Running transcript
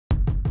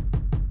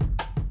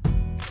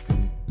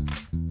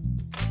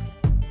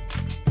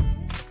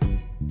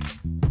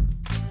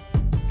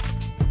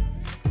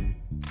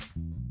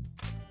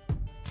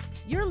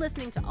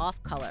listening to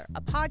Off Color,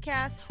 a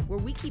podcast where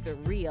we keep it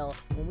real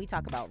when we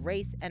talk about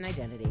race and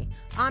identity.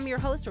 I'm your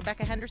host,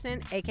 Rebecca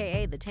Henderson,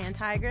 aka the Tan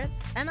Tigress,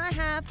 and I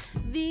have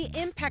the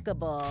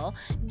impeccable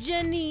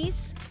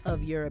Janice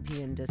of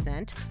European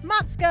descent,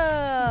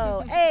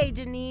 Motsko. Hey,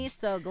 Janice,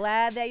 so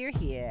glad that you're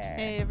here.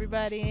 Hey,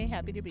 everybody.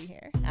 Happy to be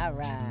here. All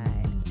right.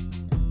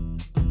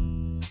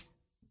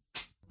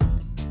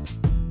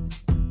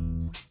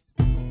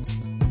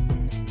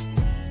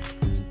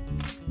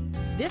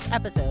 This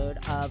episode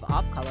of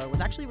Off Color was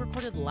actually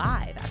recorded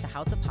live at the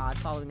House of Pod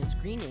following a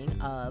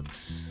screening of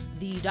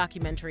the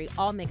documentary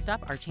All Mixed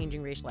Up, Our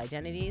Changing Racial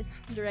Identities,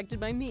 directed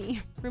by me,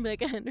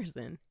 Rebecca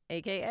Henderson,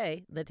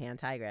 aka the Tan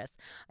Tigress.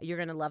 You're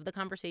going to love the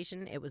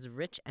conversation. It was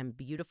rich and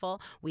beautiful.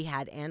 We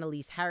had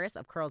Annalise Harris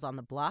of Curls on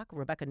the Block,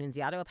 Rebecca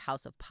Mendoza-Nunziato of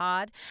House of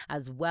Pod,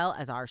 as well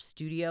as our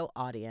studio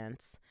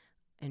audience.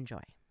 Enjoy.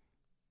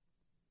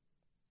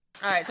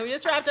 All right, so we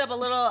just wrapped up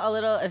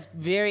a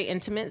very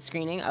intimate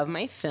screening of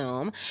my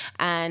film,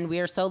 and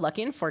we are so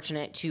lucky and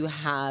fortunate to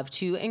have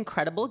two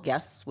incredible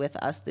guests with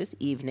us this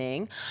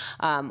evening.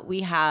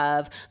 We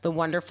have the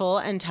wonderful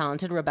and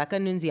talented Rebecca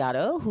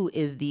Mendoza-Nunziato, who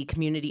is the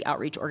community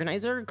outreach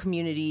organizer,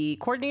 community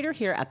coordinator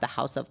here at the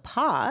House of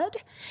Pod.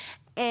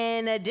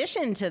 In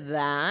addition to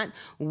that,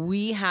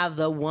 we have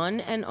the one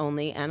and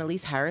only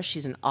Annalise Harris.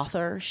 She's an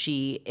author.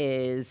 She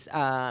is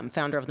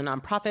founder of the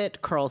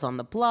nonprofit Curls on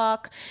the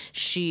Block.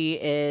 She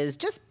is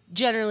just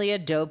generally a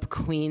dope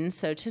queen,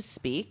 so to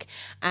speak.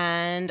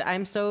 And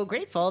I'm so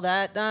grateful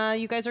that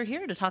you guys are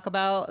here to talk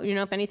about,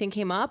 if anything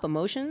came up,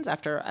 emotions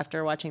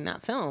after watching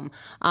that film.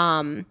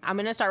 I'm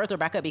going to start with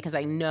Rebecca because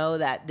I know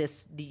that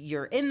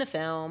you're in the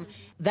film.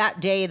 That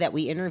day that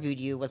we interviewed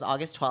you was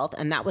August 12th,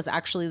 and that was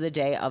actually the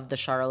day of the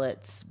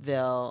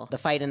Charlottesville, the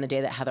fight, and the day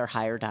that Heather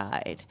Heyer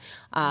died.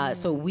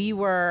 So we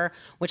were,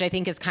 which I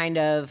think is kind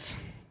of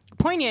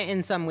poignant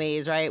in some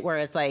ways, right? Where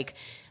it's like,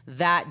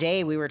 that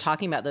day we were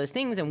talking about those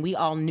things and we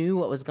all knew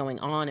what was going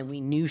on and we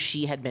knew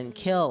she had been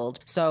killed.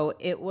 So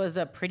it was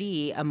a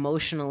pretty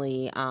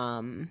emotionally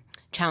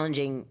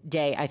challenging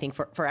day, I think,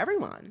 for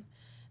everyone.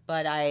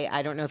 But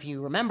I don't know if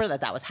you remember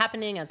that was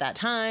happening at that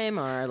time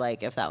or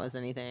like if that was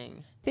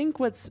anything. I think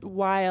what's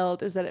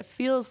wild is that it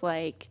feels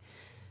like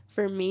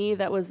for me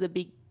that was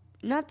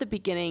not the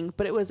beginning,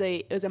 but it was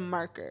a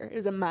marker. It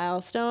was a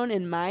milestone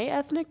in my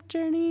ethnic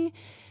journey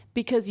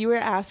because you were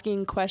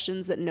asking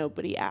questions that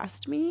nobody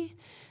asked me.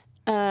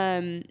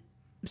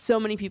 So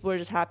many people are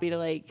just happy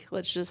to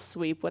let's just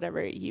sweep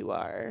whatever you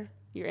are,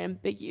 your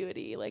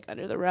ambiguity,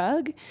 under the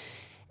rug.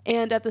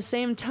 And at the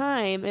same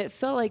time, it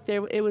felt like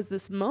it was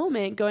this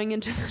moment going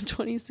into the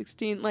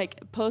 2016,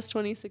 post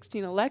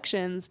 2016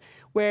 elections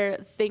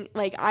where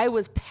I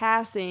was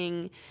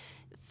passing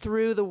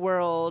through the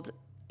world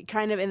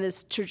kind of in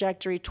this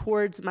trajectory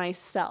towards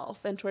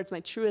myself and towards my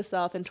truest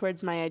self and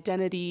towards my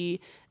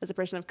identity as a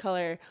person of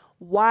color,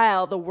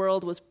 while the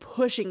world was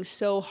pushing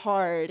so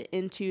hard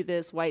into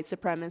this white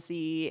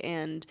supremacy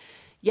and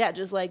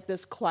just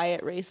this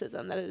quiet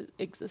racism that had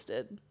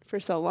existed for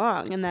so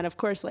long. And that, of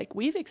course,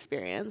 we've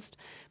experienced,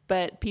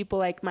 but people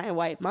like my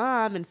white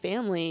mom and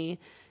family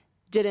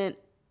didn't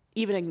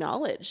even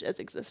acknowledge as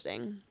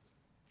existing.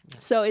 Yeah.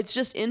 So it's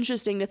just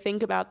interesting to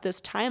think about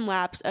this time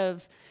lapse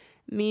of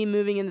me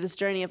moving into this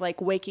journey of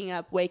waking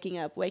up,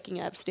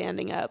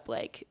 standing up,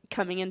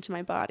 coming into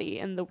my body,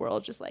 and the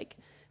world just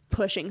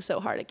pushing so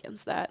hard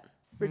against that,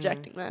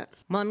 rejecting that.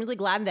 Well, I'm really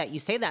glad that you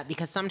say that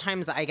because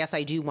sometimes I guess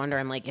I do wonder,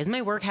 I'm like, is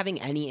my work having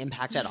any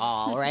impact at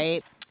all,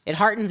 right? It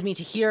heartens me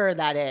to hear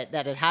that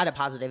it had a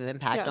positive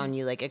impact on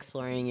you,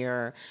 exploring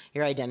your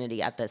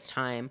identity at this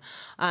time.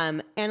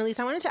 Annalise,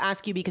 I wanted to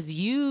ask you because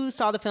you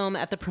saw the film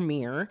at the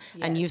premiere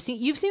and you've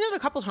seen it a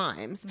couple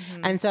times,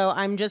 and so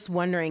I'm just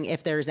wondering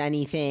if there's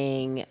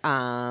anything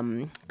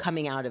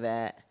coming out of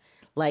it,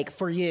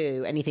 for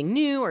you, anything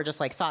new or just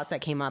thoughts that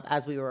came up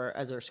as we were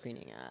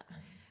screening it.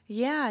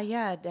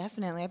 Yeah,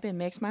 definitely. I've been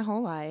mixed my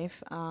whole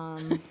life.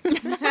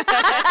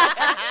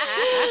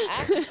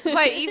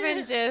 But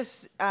even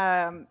just,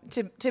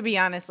 to be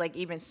honest,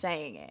 even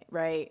saying it,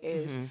 right,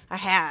 is I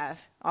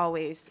have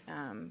always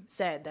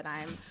said that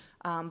I'm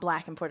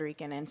Black and Puerto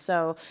Rican. And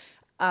so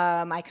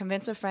I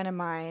convinced a friend of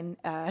mine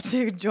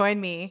to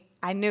join me.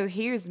 I knew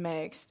he was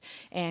mixed,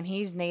 and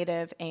he's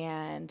Native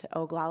and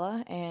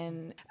Oglala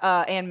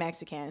and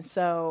Mexican.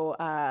 So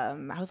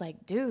I was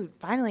like, dude,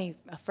 finally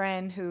a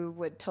friend who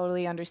would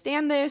totally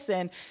understand this.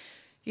 And,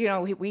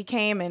 we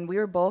came and we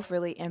were both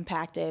really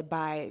impacted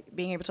by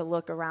being able to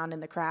look around in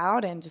the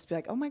crowd and just be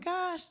like, oh my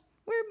gosh,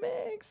 we're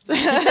mixed,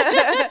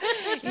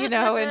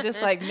 and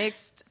just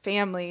mixed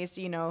families,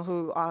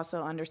 who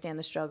also understand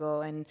the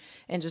struggle and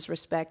just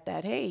respect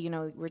that, hey,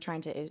 we're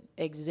trying to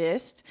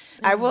exist.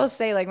 I will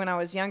say, when I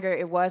was younger,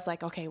 it was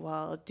okay,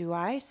 well, do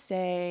I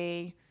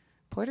say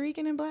Puerto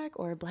Rican and Black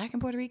or Black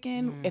and Puerto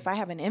Rican? If I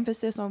have an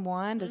emphasis on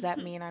one, does that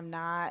mean I'm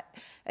not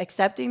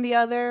accepting the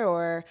other?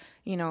 Or,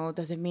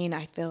 does it mean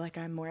I feel like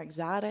I'm more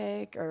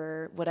exotic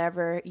or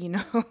whatever,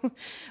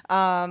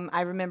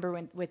 I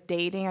remember with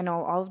dating, I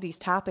know all of these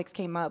topics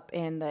came up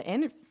in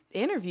the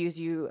interviews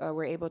you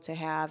were able to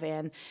have.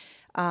 And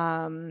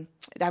I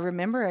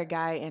remember a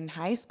guy in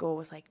high school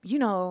was like,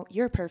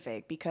 you're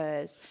perfect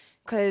because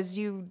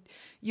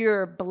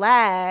you're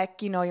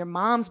black, your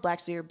mom's black,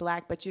 so you're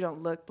black, but you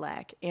don't look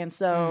black. And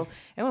so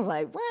it was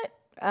like, what?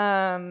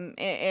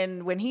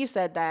 And when he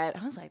said that,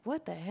 I was like,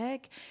 what the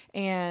heck?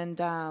 And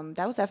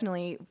that was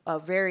definitely a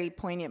very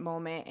poignant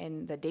moment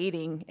in the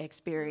dating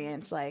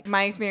experience. Like,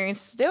 my experience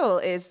still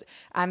is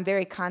I'm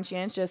very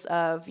conscientious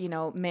of,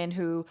 men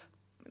who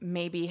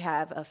maybe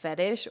have a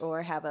fetish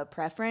or have a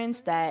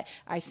preference that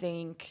I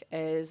think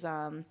is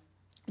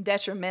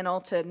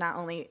detrimental to not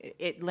only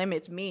it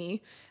limits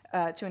me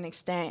to an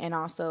extent, and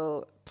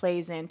also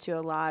plays into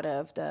a lot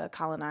of the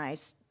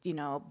colonized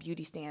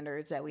beauty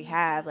standards that we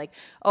have. Like,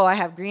 I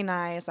have green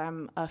eyes,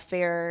 I'm a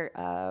fair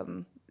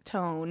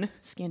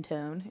skin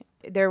tone.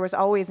 There was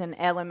always an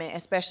element,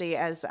 especially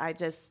as I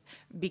just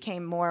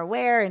became more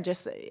aware, and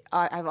just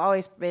I've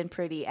always been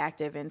pretty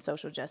active in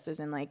social justice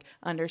and like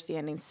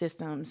understanding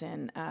systems,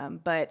 and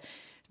but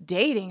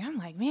dating, I'm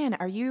like, man,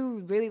 are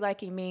you really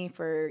liking me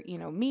for,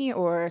 me,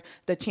 or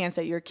the chance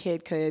that your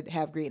kid could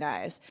have green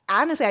eyes?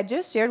 Honestly, I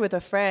just shared with a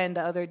friend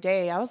the other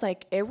day, I was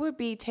like, it would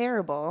be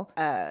terrible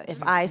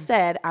if I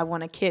said I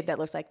want a kid that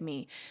looks like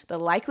me. The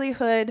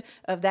likelihood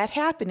of that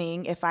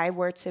happening if I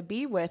were to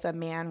be with a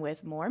man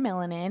with more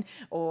melanin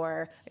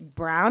or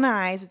brown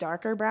eyes,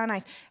 darker brown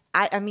eyes,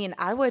 I mean,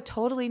 I would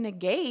totally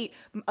negate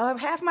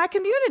half my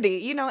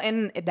community,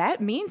 and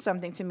that means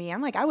something to me.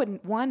 I'm like, I would,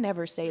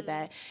 never say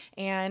that.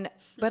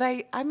 But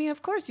I mean,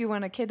 of course you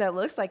want a kid that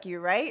looks like you,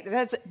 right?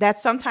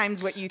 That's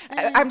sometimes what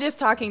I'm just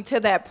talking to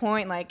that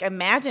point. Like,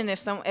 imagine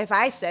if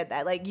I said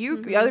that, like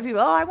other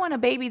people, I want a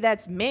baby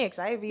that's mixed.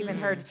 I've even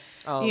heard,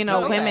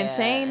 women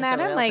saying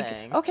that. I'm like,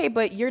 okay,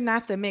 but you're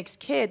not the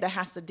mixed kid that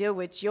has to deal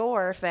with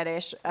your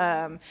fetish,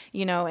 and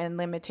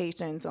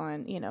limitations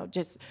on,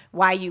 just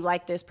why you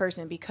like this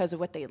person because of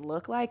what they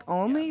look like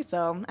only. Yeah.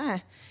 So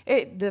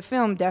the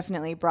film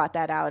definitely brought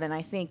that out. And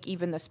I think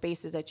even the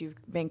spaces that you've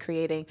been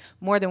creating,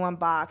 more than one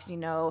box,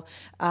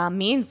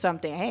 means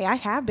something. Hey, I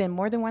have been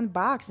more than one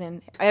box,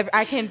 and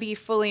I can be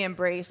fully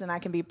embraced, and I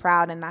can be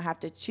proud and not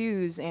have to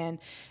choose. And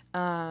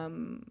for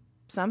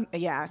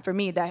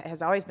me, that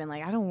has always been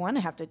like, I don't want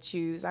to have to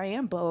choose. I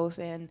am both.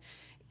 And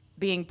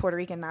being Puerto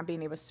Rican, not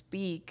being able to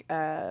speak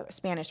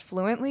Spanish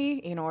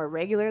fluently, or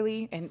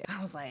regularly. And I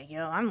was like,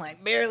 I'm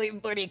like barely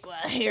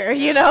Boricua here,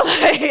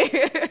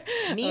 like.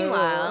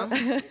 Meanwhile,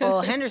 well,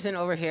 Henderson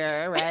over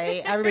here,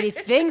 right? Everybody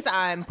thinks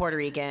I'm Puerto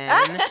Rican.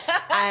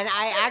 And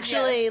I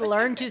actually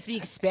learned to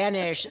speak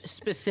Spanish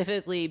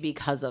specifically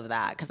because of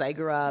that, because I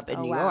grew up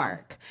in New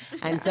York.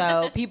 And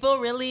so people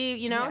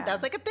really,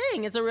 that's like a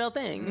thing. It's a real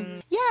thing. Mm-hmm.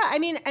 Yeah, I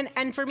mean,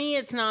 and for me,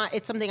 it's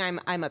something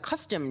I'm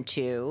accustomed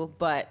to,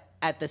 but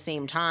at the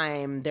same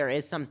time, there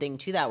is something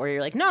to that where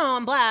you're like, no,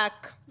 I'm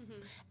black.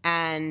 Mm-hmm.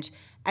 And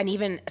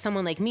even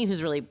someone like me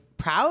who's really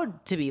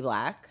proud to be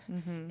black,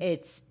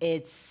 it's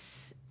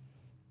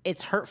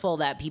hurtful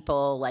that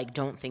people like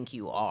don't think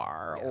you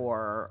are,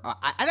 or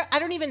I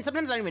don't even,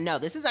 sometimes I don't even know.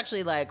 This is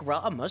actually like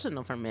real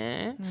emotional for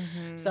me.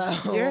 Mm-hmm.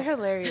 So you're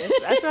hilarious.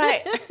 That's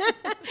right.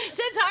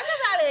 To talk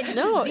about it.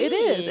 No, it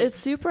is.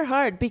 It's super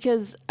hard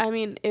because I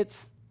mean,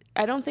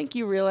 I don't think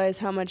you realize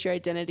how much your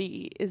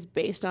identity is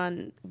based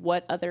on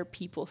what other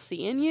people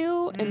see in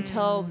you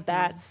until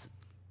that's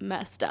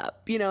messed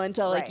up,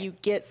 until like you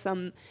get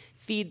some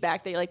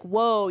feedback that you're like,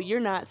 whoa,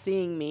 you're not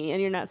seeing me,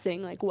 and you're not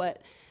seeing like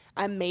what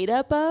I'm made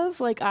up of.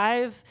 Like,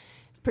 I've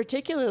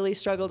particularly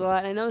struggled a lot,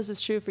 and I know this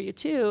is true for you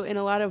too, in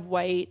a lot of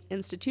white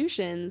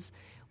institutions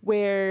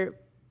where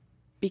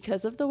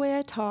because of the way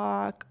I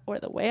talk or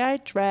the way I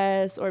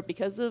dress or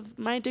because of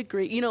my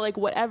degree, like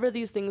whatever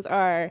these things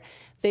are,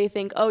 they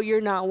think, oh, you're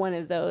not one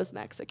of those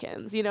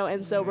Mexicans,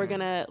 and so we're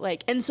gonna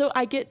and so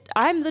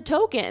I'm the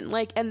token,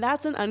 and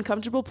that's an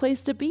uncomfortable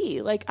place to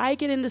be. Like, I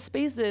get into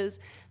spaces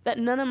that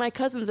none of my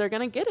cousins are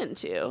gonna get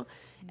into.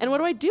 And what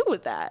do I do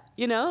with that?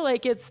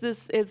 It's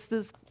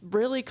this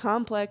really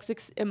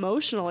complex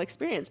emotional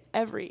experience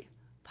every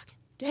fucking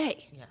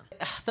day. Yeah.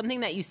 Something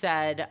that you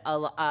said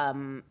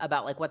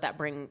about like what that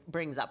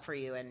brings up for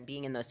you and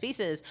being in those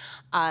spaces.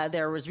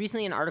 There was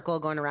recently an article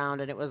going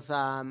around, and it was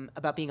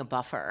about being a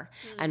buffer.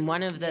 And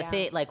one of the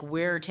things, like,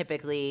 we're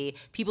typically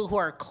people who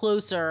are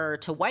closer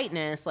to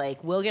whiteness,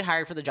 like, will get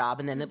hired for the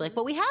job, and then they'll be like,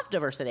 but we have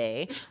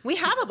diversity. We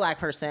have a black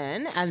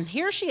person, and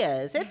here she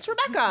is. It's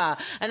Rebecca.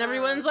 And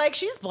everyone's like,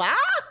 she's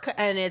black.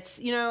 And it's,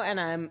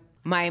 and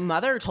my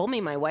mother told me,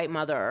 my white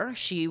mother,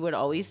 she would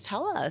always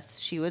tell us,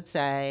 she would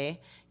say,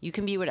 you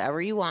can be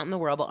whatever you want in the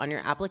world, but on your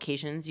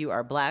applications, you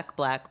are black,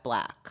 black,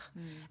 black.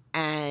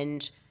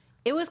 And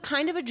it was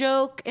kind of a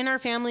joke in our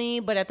family,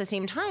 but at the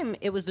same time,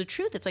 it was the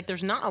truth. It's like,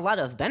 there's not a lot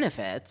of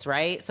benefits,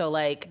 right? So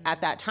like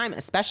at that time,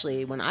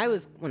 especially when I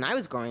was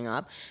growing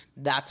up,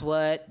 that's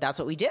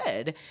what we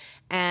did.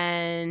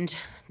 And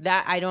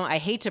that I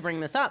hate to bring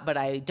this up, but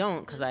I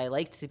don't, because I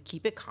like to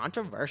keep it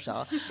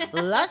controversial.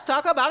 Let's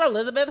talk about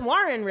Elizabeth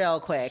Warren real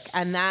quick,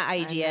 and that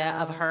idea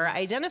of her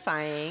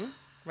identifying,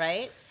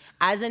 right,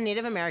 as a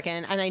Native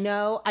American. And I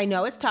know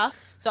it's tough.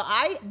 So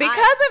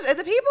because of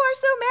the people are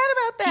still mad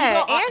about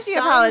that, and she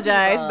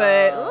apologized,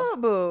 but ooh,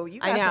 boo, you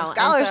got some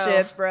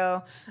scholarships,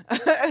 bro.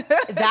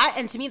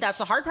 And to me, that's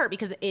the hard part,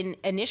 because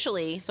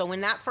initially, so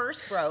when that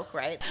first broke,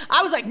 right,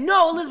 I was like,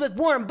 no, Elizabeth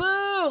Warren,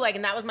 boo, like,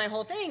 and that was my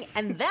whole thing.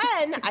 And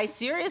then I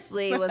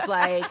seriously was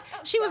like,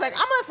 she was like, I'm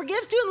gonna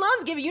forgive student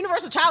loans, give you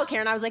universal child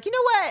care, and I was like, you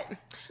know what?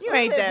 You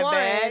ain't that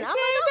bad. I'm She like,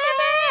 ain't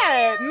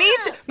that bad. Me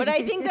too. But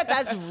I think that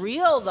that's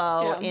real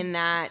though, in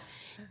that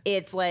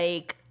it's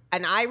like,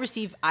 and I've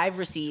received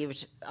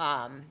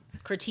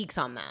critiques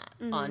on that,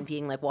 on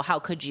being like, well, how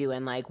could you?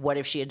 And like, what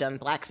if she had done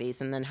blackface?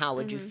 And then how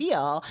would you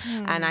feel?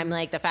 And I'm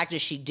like, the fact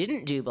is she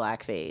didn't do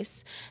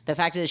blackface. The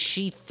fact is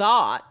she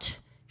thought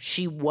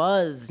she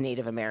was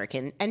Native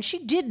American, and she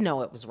did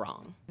know it was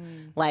wrong.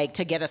 Like,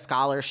 to get a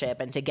scholarship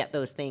and to get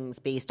those things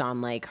based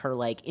on like her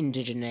like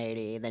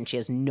indigeneity, then she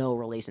has no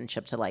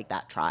relationship to like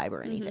that tribe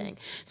or anything.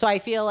 So I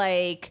feel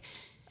like,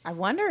 I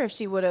wonder if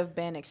she would have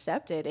been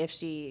accepted if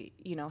she,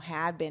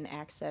 had been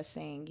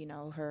accessing,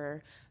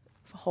 her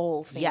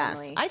whole family.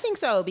 yes, I think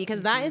so,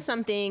 because that is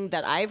something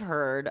that I've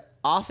heard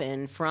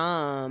often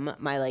from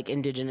my like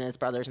indigenous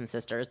brothers and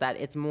sisters,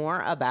 that it's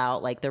more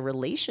about like the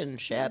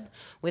relationship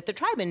with the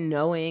tribe and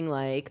knowing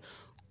like.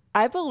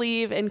 I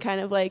believe in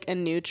kind of like a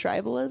new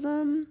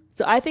tribalism.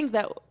 So I think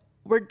that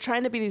we're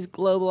trying to be these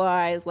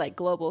globalized, like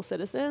global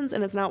citizens,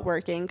 and it's not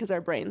working because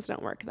our brains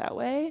don't work that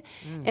way.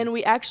 And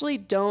we actually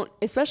don't,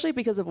 especially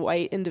because of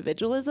white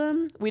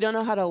individualism, we don't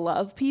know how to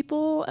love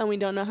people, and we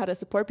don't know how to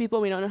support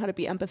people. We don't know how to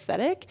be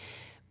empathetic.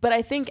 But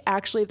I think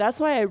actually that's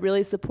why I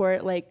really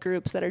support like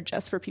groups that are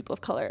just for people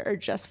of color, or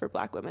just for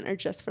Black women, or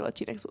just for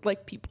Latinx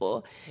like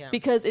people,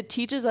 because it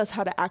teaches us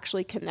how to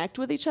actually connect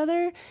with each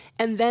other.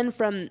 And then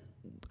from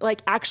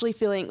like actually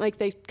feeling like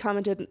they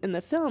commented in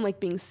the film,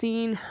 like being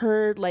seen,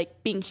 heard,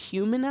 like being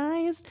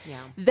humanized,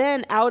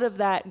 then out of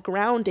that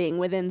grounding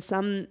within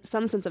some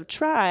sense of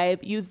tribe,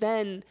 you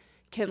then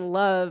can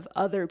love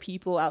other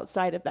people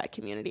outside of that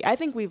community. I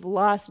think we've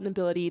lost an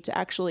ability to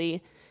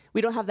actually,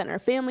 we don't have that in our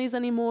families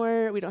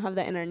anymore. We don't have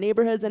that in our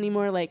neighborhoods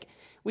anymore. Like,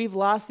 we've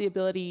lost the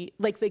ability,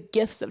 like the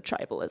gifts of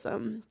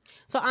tribalism.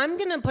 So I'm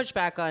going to push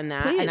back on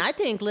that. Please. And I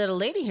think little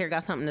lady here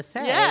got something to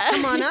say. Yeah.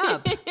 Come on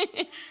up.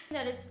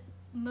 That is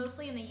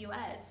mostly in the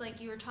U.S. Like,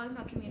 you were talking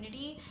about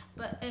community,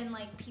 and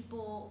like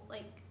people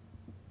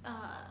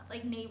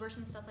like neighbors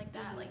and stuff like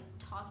that, like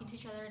talking to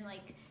each other and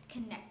like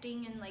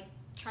connecting and like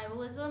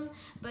tribalism.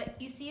 But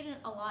you see it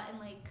a lot in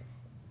like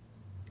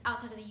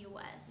outside of the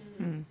U.S.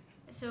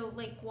 So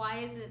like, why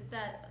is it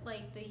that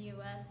like the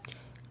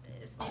U.S.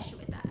 is an issue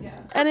with that?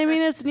 And I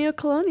mean, it's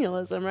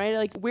neocolonialism, right?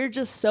 Like, we're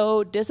just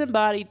so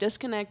disembodied,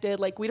 disconnected.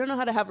 Like, we don't know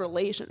how to have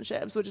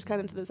relationships, which is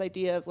kind of to this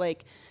idea of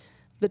like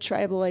the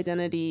tribal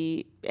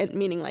identity, and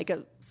meaning like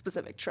a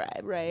specific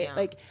tribe, right? Yeah.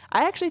 Like,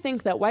 I actually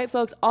think that white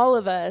folks, all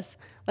of us,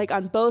 like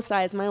on both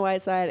sides, my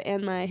white side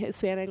and my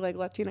Hispanic, like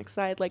Latinx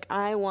side, like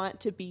I want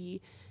to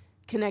be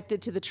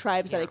connected to the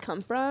tribes that I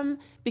come from,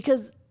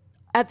 because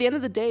at the end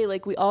of the day,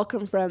 like, we all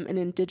come from an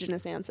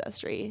indigenous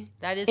ancestry.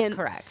 That is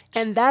correct.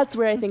 And that's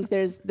where I think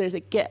there's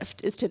a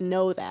gift, is to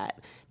know that.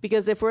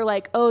 Because if we're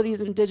like, oh, these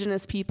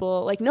indigenous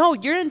people, like, no,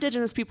 you're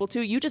indigenous people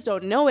too. You just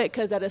don't know it,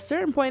 because at a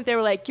certain point they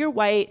were like, you're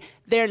white,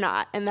 they're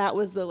not. And that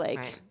was the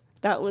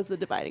that was the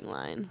dividing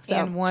line. So,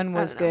 and one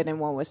was good and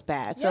one was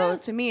bad. So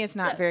to me, it's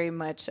not very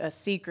much a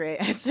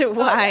secret as to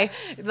why,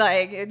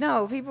 like,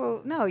 no,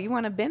 you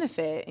want to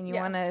benefit and you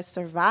want to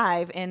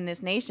survive in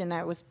this nation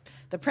that was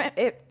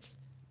it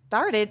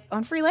started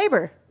on free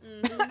labor.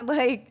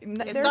 Like,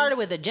 it started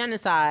with a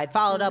genocide,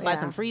 followed up by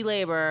some free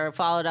labor,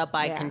 followed up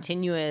by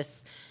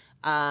continuous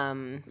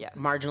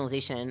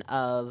marginalization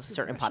of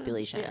certain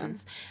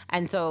populations.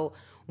 And so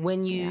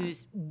when you,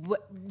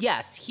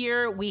 yes,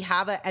 here we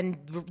have and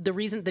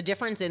the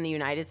difference in the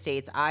United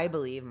States, I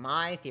believe,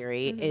 my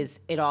theory is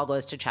it all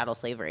goes to chattel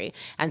slavery.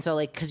 And so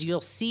like, cause you'll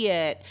see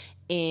it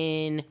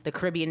in the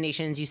Caribbean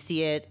nations, you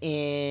see it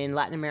in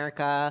Latin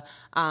America.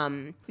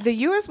 The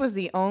U.S. was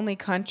the only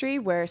country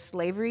where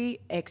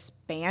slavery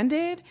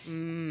expanded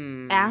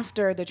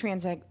after the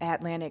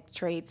transatlantic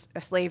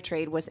slave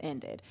trade was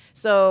ended.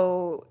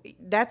 So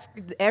that's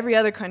every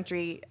other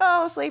country.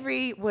 Oh,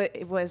 slavery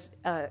was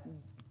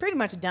pretty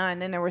much done.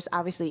 Then there was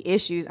obviously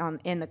issues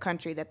in the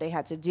country that they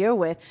had to deal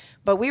with,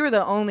 but we were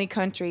the only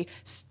country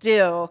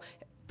still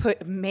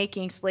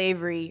making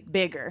slavery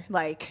bigger.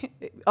 Like,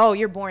 oh,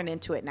 you're born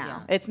into it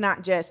now. It's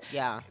not just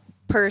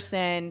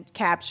person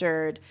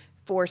captured,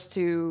 forced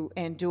to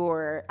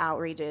endure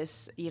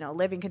outrageous,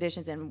 living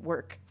conditions and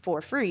work for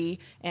free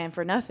and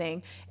for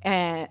nothing,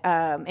 and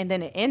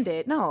then it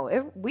ended.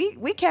 No,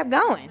 we kept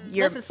going.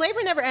 Listen,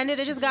 slavery never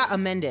ended. It just got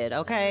amended.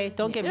 Okay,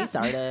 don't get me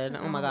started.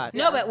 Oh my God.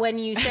 No, but when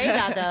you say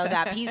that though,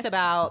 that piece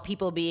about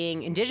people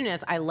being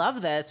indigenous, I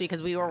love this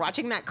because we were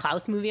watching that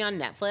Klaus movie on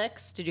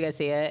Netflix. Did you guys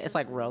see it? It's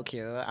like real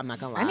cute. I'm not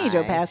gonna lie. I need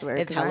your password.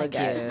 It's hella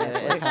cute.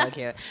 It's hella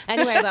cute.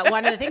 Anyway, but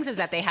one of the things is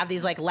that they have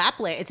these like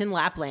Lapland. It's in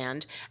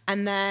Lapland,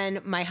 and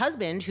then my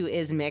husband, who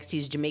is mixed,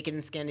 he's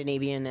Jamaican,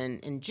 Scandinavian,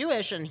 and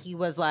Jewish, and he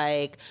was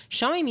like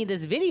showing me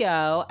this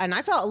video, and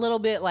I felt a little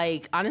bit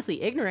like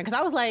honestly ignorant, because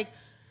I was like,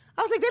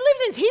 I was like, they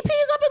lived in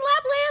teepees up in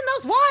Lapland? That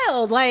was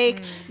wild.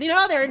 Like, you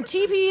know, they're in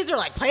teepees. They're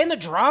like playing the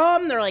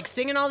drum. They're like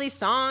singing all these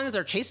songs.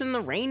 They're chasing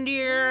the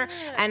reindeer.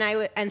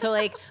 And so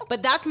like,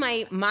 but that's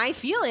my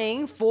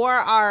feeling for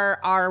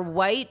our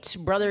white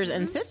brothers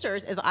and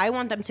sisters is I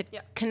want them to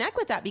connect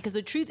with that, because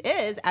the truth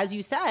is, as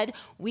you said,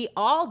 we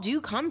all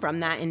do come from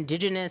that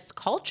indigenous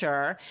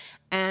culture.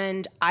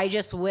 And I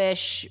just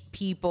wish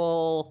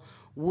people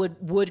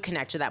would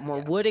connect to that more,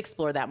 would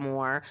explore that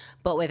more,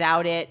 but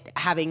without it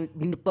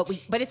having,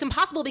 but it's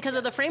impossible because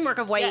of the framework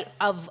of white,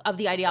 of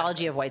the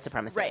ideology of white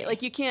supremacy. Right.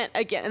 Like you can't,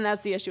 again, and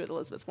that's the issue with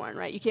Elizabeth Warren,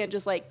 right? You can't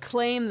just like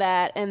claim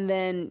that and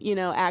then, you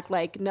know, act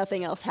like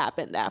nothing else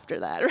happened after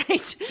that,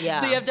 right?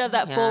 Yeah. So you have to have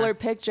that fuller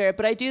picture.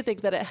 But I do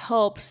think that it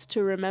helps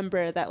to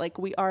remember that like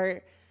we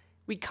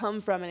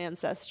come from an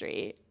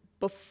ancestry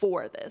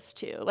before this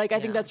too. Like,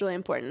 I think that's really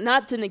important.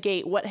 Not to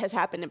negate what has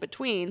happened in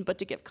between, but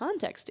to give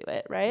context to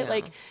it, right?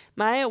 Like,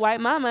 my white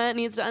mama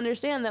needs to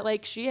understand that,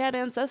 like, she had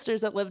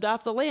ancestors that lived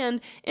off the land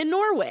in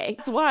Norway.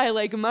 That's why,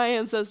 like, my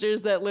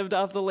ancestors that lived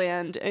off the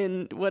land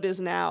in what is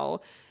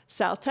now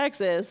South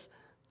Texas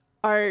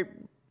are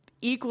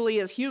equally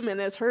as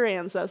human as her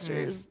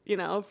ancestors, you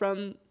know,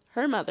 from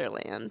her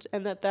motherland.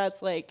 And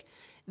that's, like,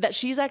 that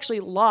she's actually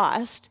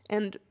lost,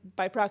 and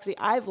by proxy,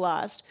 I've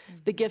lost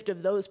the gift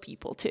of those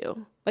people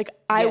too. Like,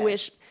 I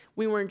wish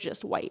we weren't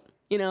just white,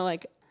 you know,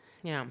 like,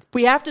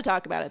 we have to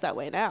talk about it that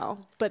way now,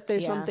 but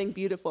there's something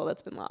beautiful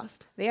that's been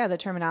lost. Yeah, the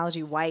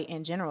terminology white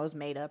in general is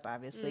made up,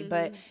 obviously,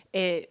 but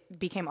it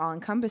became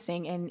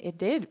all-encompassing, and it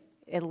did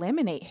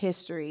eliminate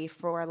history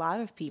for a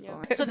lot of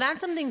people. So that's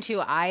something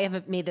too. I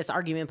have made this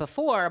argument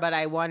before, but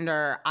I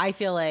wonder, I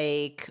feel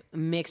like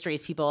mixed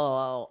race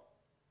people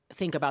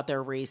think about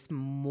their race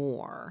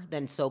more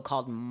than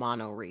so-called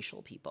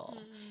monoracial people.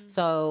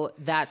 So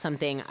that's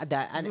something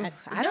that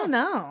I don't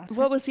know.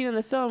 What was seen in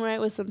the film, right,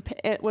 was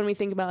when we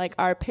think about like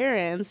our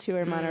parents who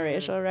are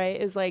monoracial, right,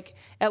 is like,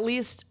 at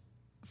least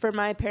for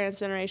my parents'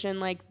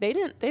 generation, like they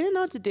didn't know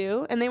what to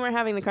do, and they weren't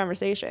having the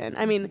conversation.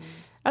 I mean,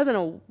 I was in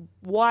a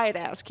wide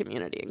ass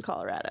community in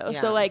Colorado,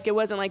 so like it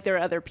wasn't like there were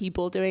other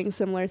people doing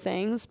similar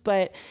things,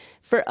 but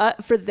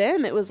for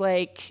them it was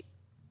like,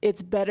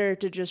 it's better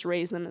to just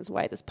raise them as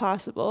white as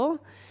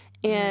possible.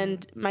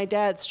 And my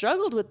dad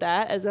struggled with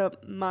that as a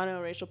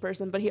monoracial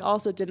person, but he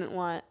also didn't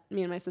want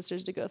me and my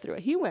sisters to go through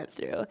what he went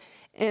through.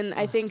 And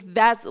I think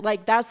that's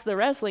the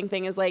wrestling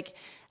thing, is like,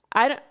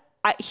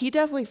 he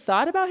definitely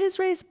thought about his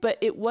race, but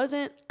it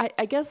wasn't,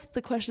 I guess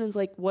the question is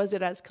like, was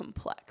it as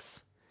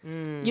complex?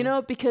 You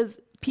know, because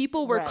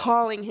people were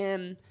calling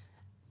him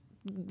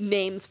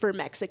names for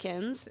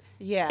Mexicans,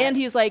 and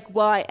he's like,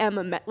 well, I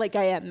am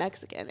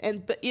Mexican,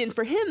 and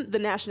for him the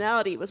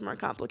nationality was more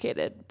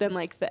complicated than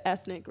like the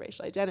ethnic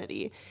racial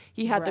identity.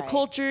 He had the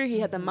culture,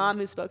 he had the mom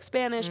who spoke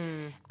Spanish.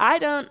 I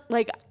don't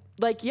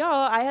like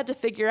y'all, I had to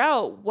figure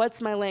out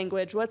what's my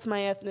language, what's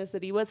my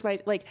ethnicity, what's my,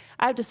 like,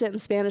 I have to sit in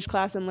Spanish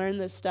class and learn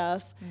this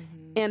stuff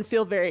and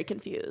feel very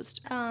confused.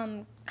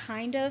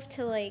 Kind of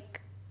to like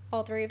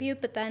all three of you,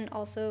 but then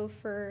also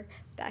for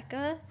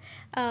Becca,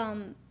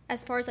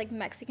 as far as like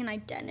Mexican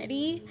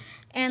identity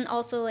and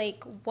also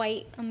like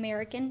white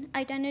American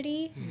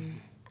identity,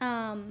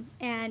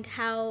 and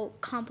how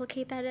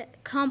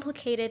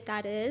complicated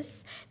that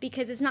is,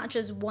 because it's not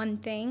just one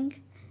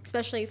thing,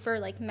 especially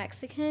for like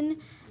Mexican.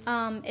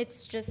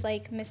 It's just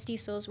like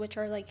mestizos, which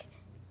are like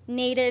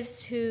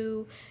natives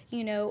who,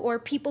 you know, or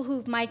people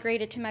who've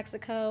migrated to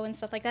Mexico and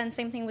stuff like that. And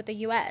same thing with the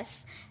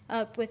U.S.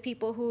 With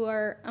people who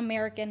are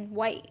American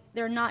white.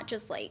 They're not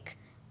just like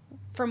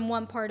from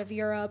one part of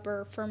Europe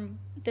or from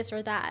this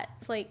or that.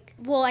 Like,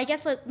 well, I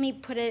guess let me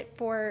put it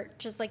for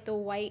just like the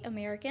white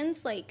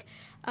Americans, like,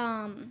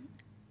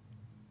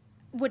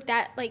 would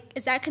that, like,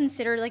 is that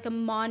considered like a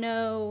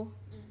mono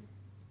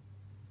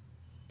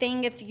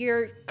thing if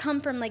you're come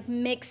from like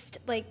mixed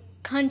like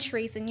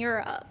countries in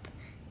Europe?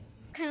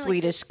 Kinda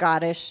Swedish, like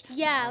Scottish.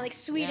 Yeah, like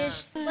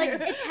Swedish. Like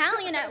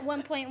Italian at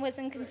one point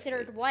wasn't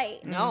considered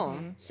white. No.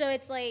 So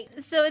it's like,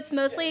 so it's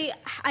mostly,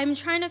 I'm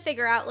trying to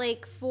figure out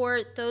like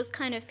for those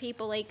kind of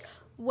people, like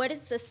what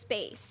is the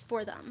space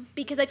for them?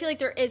 Because I feel like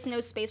there is no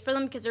space for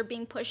them because they're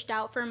being pushed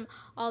out from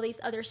all these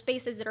other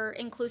spaces that are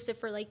inclusive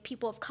for like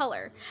people of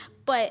color.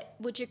 But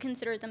would you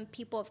consider them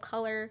people of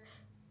color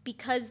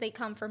because they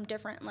come from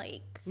different,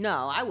 like...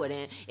 No, I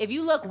wouldn't. If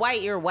you look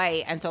white, you're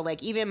white. And so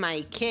like even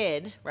my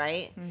kid,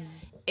 right?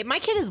 If my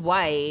kid is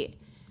white,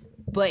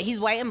 but he's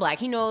white and black,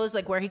 he knows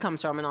like where he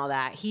comes from and all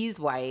that. He's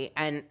white,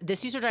 and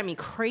this used to drive me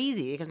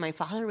crazy because my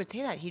father would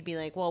say that. He'd be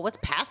like, "Well, what's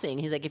passing?"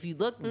 He's like, "If you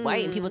look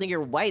white and people think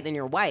you're white, then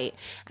you're white."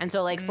 And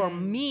so like for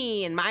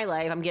me in my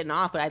life, I'm getting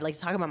off, but I'd like to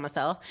talk about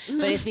myself.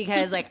 But it's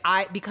because like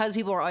because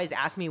people were always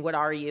asking me, "What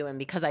are you?" and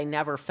because I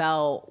never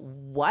felt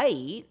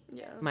white.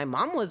 Yeah. My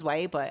mom was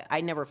white, but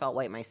I never felt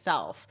white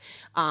myself,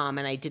 and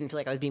I didn't feel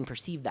like I was being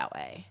perceived that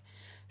way.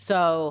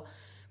 So.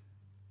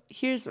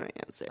 Here's my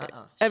answer.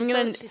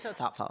 She's so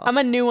thoughtful. I'm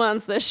gonna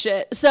nuance this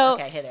shit. So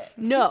okay, hit it.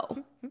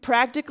 No,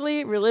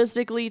 practically,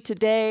 realistically,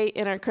 today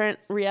in our current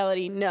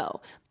reality,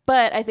 no.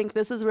 But I think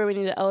this is where we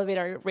need to elevate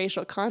our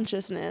racial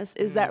consciousness: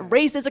 is that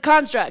race is a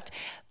construct.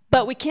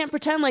 But we can't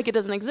pretend like it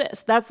doesn't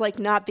exist. That's like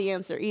not the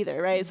answer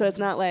either, right? So it's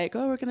not like,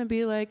 oh, we're going to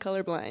be like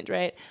colorblind,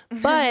 right?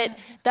 But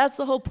that's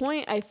the whole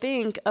point, I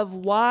think, of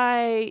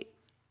why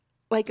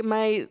like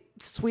my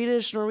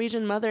Swedish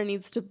Norwegian mother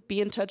needs to be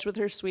in touch with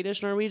her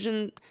Swedish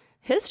Norwegian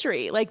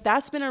history. Like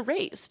that's been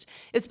erased.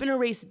 It's been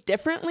erased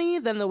differently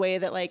than the way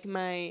that like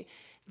my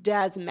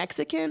dad's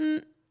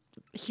Mexican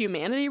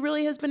humanity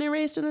really has been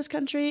erased in this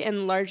country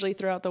and largely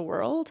throughout the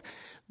world.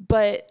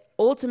 But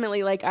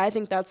ultimately, like I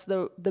think that's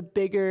the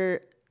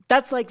bigger,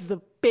 that's like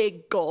the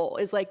big goal,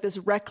 is like this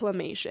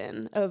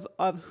reclamation of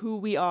who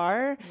we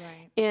are,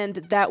 right. and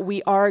that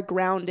we are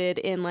grounded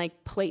in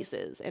like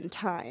places and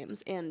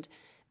times and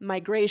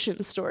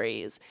migration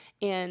stories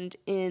and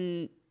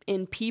in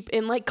people,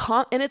 in like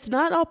and it's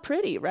not all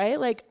pretty, right?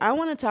 Like I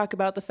want to talk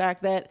about the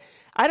fact that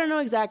I don't know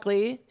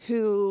exactly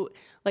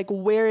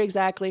where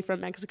exactly from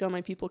Mexico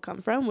my people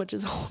come from, which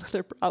is a whole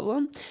other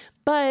problem.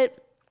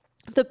 But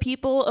the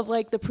people of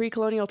like the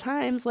pre-colonial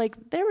times,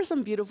 like there were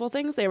some beautiful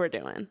things they were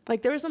doing.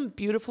 Like there were some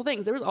beautiful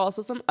things. There was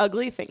also some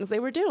ugly things they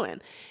were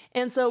doing.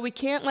 And so we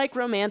can't like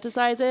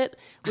romanticize it.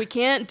 We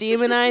can't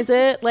demonize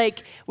it.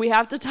 Like we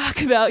have to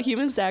talk about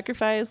human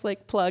sacrifice,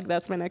 like plug,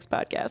 that's my next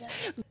podcast.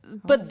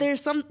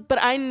 But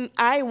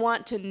I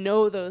want to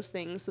know those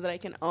things so that I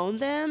can own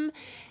them.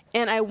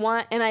 And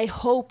I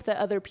hope that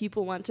other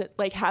people want to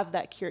like have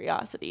that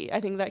curiosity.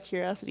 I think that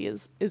curiosity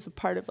is a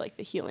part of like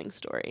the healing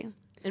story.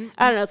 And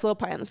I don't know, it's a little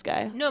pie in the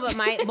sky. No, but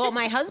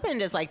my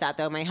husband is like that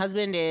though. My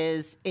husband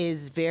is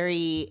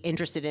very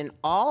interested in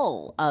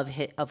all of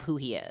who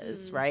he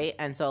is, right?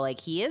 And so like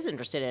he is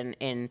interested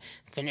in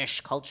Finnish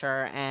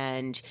culture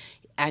and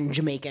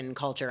Jamaican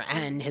culture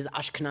and his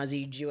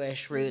Ashkenazi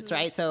Jewish roots,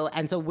 right? So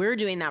we're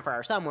doing that for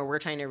our son, where we're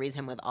trying to raise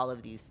him with all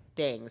of these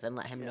things and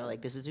let him know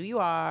like this is who you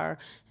are.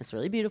 It's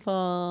really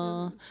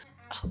beautiful.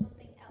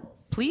 Something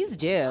else. Please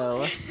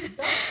do.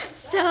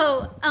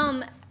 So,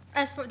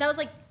 as for that was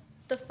like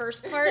the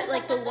first part,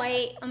 like the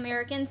white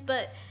Americans,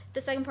 but the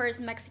second part is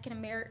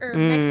Mexican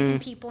Mexican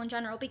people in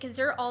general, because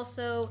they're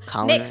also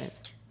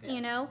mixed,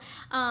 you know.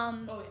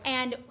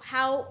 And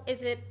how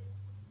is it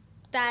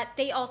that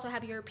they also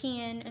have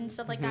European and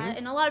stuff like that,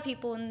 and a lot of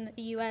people in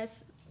the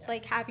U.S.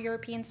 like have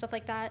European stuff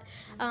like that.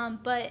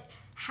 But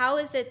how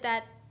is it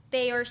that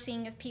they are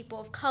seeing of people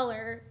of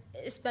color,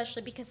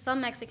 especially because some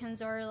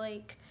Mexicans are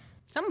like,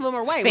 some of them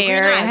are white,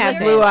 fair, and have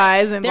blue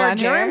eyes and they're blonde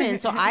hair. German.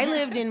 So I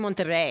lived in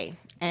Monterrey,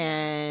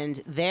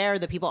 and there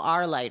the people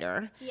are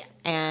lighter.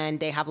 Yes. And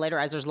they have lighter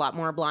eyes. There's a lot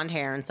more blonde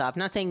hair and stuff.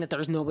 Not saying that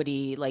there's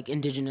nobody like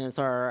indigenous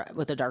or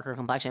with a darker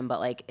complexion, but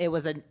like it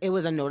was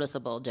a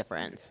noticeable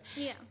difference.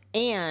 yeah.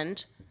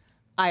 And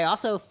I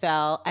also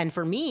felt, and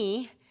for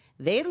me,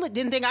 they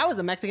didn't think I was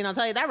a Mexican. I'll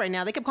tell you that right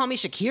now. They kept calling me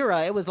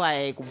Shakira. It was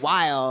like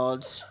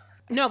wild.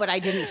 No, but I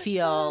didn't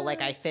feel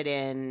like I fit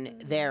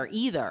in there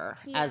either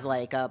as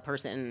like a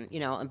person, you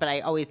know. But I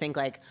always think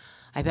like,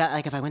 I bet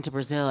like if I went to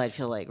Brazil, I'd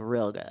feel like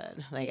real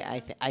good. Like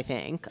I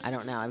think, I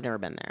don't know. I've never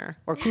been there.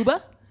 Or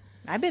Cuba.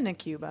 I've been to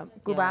Cuba.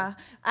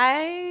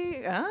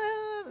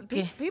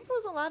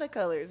 People's a lot of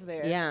colors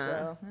there. Yeah.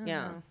 So,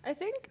 Yeah. I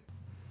think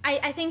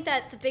I think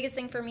that the biggest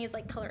thing for me is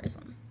like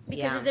colorism,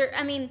 because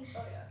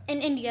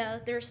in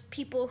India there's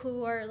people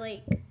who are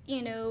like,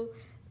 you know,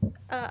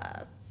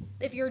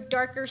 if you're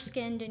darker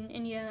skinned in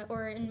India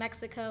or in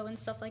Mexico and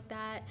stuff like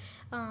that,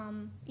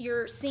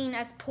 you're seen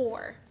as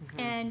poor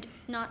and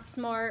not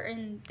smart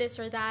and this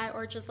or that,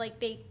 or just like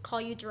they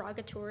call you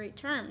derogatory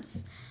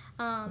terms.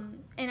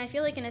 And I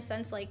feel like in a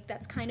sense like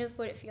that's kind of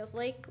what it feels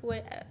like,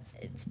 what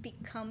it's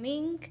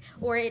becoming,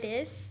 or it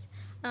is,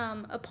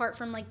 apart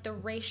from like the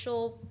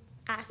racial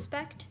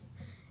aspect,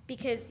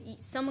 because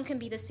someone can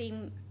be the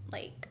same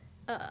like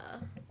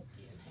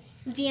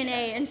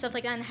DNA and stuff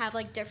like that and have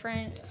like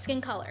different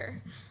skin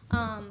color,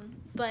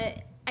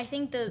 but I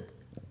think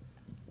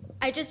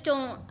I just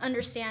don't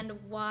understand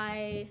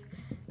why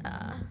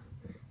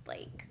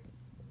like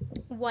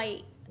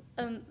white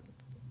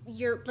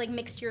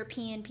mixed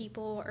European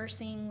people are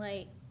seeing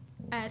like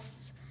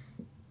as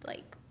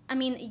like, I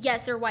mean,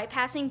 yes, they're white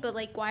passing, but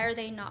like why are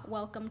they not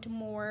welcomed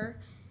more,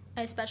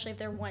 especially if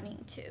they're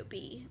wanting to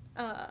be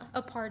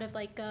a part of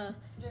like a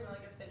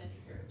affinity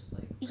groups,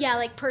 like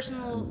like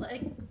personal,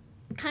 like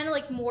kind of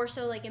like more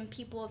so like in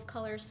people of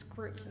colors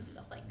groups and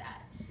stuff like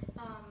that,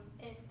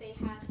 if they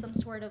have some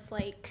sort of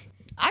like,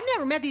 I've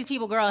never met these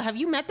people, girl. Have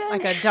you met them?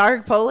 like a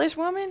dark Polish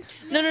woman?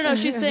 No.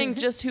 She's saying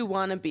just who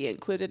want to be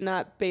included,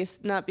 not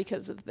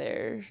because of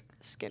their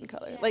skin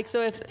color. Yeah. Like,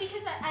 so if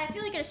because I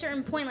feel like at a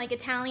certain point, like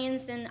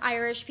Italians and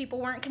Irish people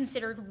weren't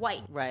considered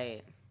white.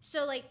 Right.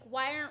 So like,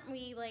 why aren't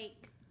we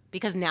like?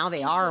 Because now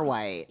they are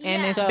white.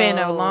 And Yeah. it's been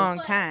a So- long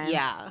But- time.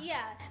 Yeah.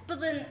 Yeah, but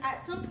then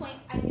at some point,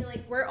 I feel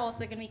like we're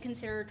also gonna be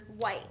considered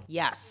white.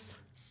 Yes.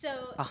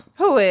 So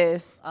Who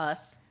is? Us.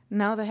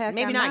 No, the heck,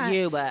 Maybe I'm not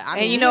you, but I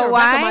mean, and you know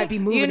Rebecca why? might be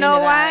moving You know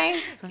into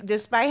that. why?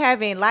 Despite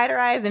having lighter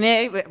eyes and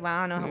it, well,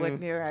 I don't know what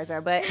your eyes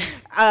are, but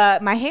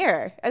my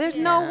hair. There's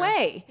no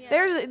way.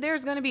 Yeah.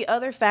 There's going to be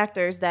other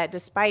factors that,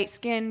 despite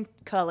skin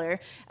color,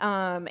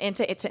 and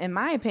in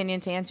my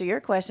opinion, to answer your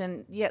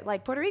question, yeah,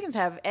 like Puerto Ricans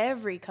have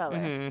every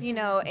color, you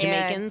know, and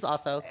Jamaicans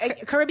also.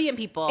 Caribbean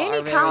people. any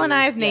are very,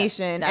 colonized yeah,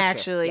 nation,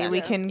 that's true. actually, Yes.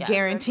 we can Yes.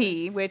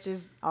 guarantee, which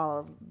is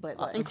all but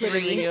like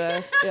including the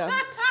U.S. Yeah.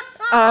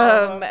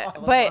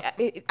 But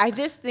I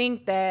just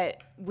think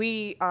that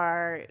we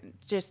are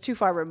just too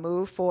far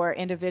removed for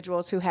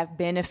individuals who have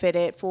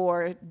benefited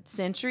for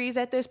centuries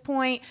at this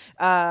point,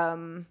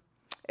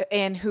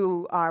 and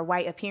who are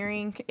white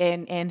appearing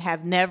and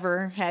have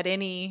never had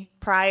any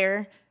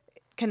prior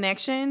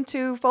connection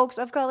to folks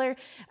of color.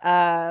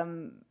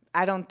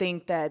 I don't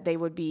think that they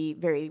would be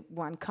very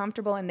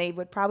comfortable, and they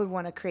would probably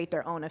want to create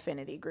their own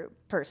affinity group.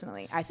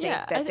 Personally, I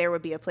think there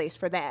would be a place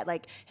for that.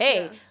 Like,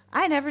 hey,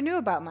 I never knew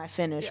about my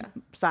Finnish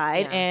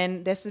side,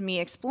 and this is me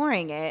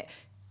exploring it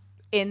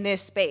in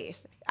this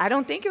space. I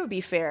don't think it would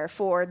be fair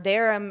for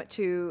them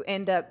to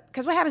end up,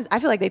 because what happens, I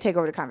feel like they take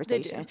over the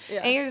conversation.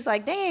 And you're just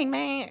like, dang,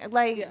 man,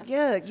 like,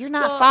 you're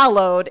not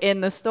followed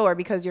in the store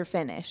because you're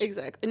Finnish.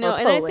 Exactly. No,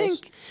 and I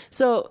think,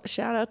 so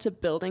shout out to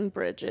Building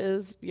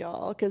Bridges,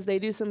 y'all, because they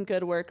do some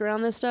good work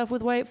around this stuff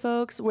with white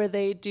folks, where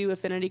they do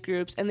affinity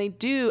groups, and they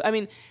do, I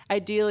mean,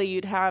 ideally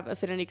you'd have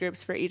affinity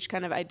groups for each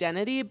kind of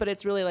identity, but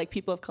it's really like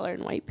people of color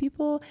and white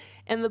people.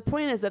 And the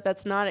point is that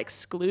that's not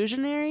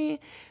exclusionary,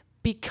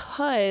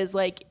 because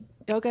like,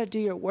 y'all got to do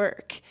your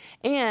work.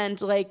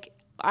 And like,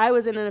 I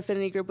was in an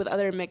affinity group with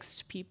other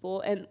mixed people,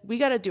 and we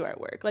got to do our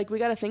work. Like, we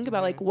got to think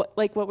about like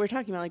what we're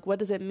talking about. Like, what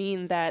does it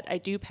mean that I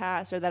do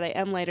pass, or that I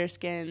am lighter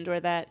skinned, or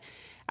that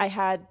I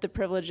had the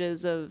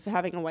privileges of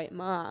having a white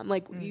mom?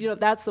 Like, you know,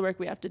 that's the work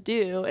we have to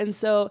do. And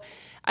so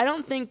I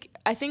think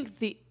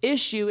the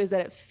issue is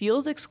that it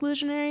feels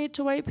exclusionary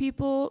to white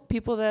people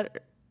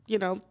that, you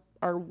know,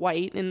 are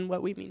white, and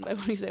what we mean by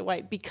when we say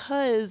white,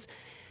 because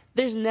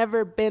there's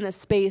never been a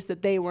space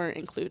that they weren't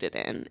included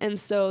in. And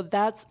so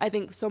that's, I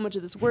think so much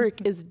of this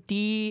work is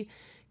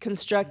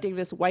deconstructing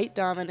this white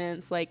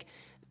dominance, like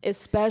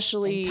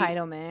especially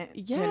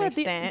entitlement to an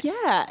extent.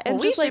 And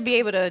we just should be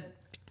able to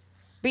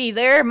be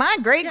there. My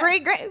great.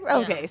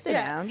 Okay, sit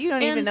down. You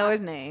don't even know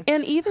his name.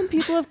 And even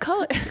people of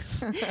color,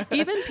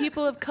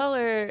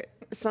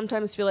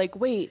 sometimes feel like,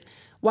 wait,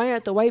 why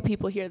aren't the white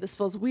people here? This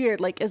feels weird.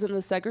 Like, isn't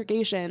this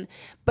segregation?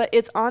 But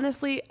it's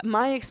honestly,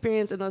 my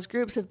experience in those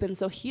groups have been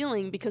so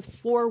healing, because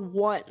for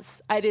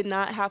once I did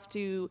not have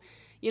to,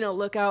 you know,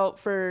 look out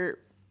for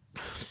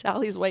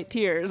Sally's white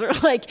tears, or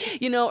like,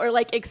 you know, or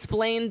like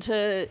explain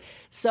to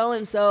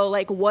so-and-so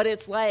like what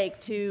it's like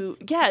to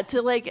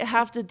like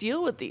have to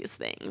deal with these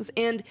things.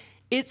 And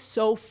it's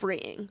so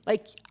freeing.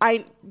 Like,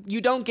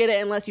 you don't get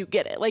it unless you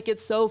get it. Like,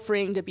 it's so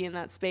freeing to be in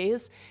that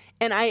space.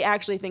 And I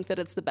actually think that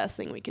it's the best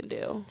thing we can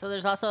do. So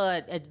there's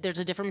also there's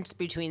a difference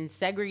between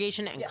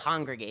segregation and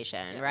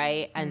congregation,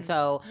 right? And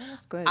so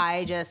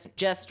I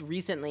just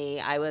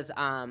recently I was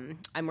I'm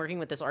working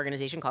with this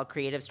organization called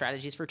Creative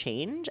Strategies for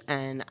Change,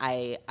 and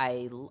I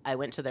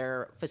went to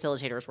their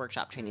facilitators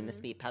workshop training this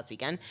past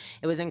weekend.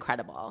 It was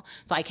incredible.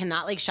 So I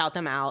cannot like shout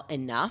them out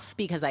enough,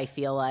 because I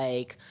feel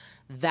like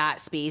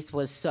that space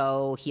was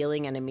so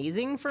healing and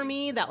amazing for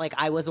me that like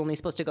I was only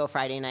supposed to go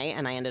Friday night,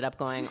 and I ended up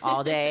going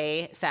all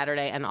day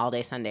Saturday and all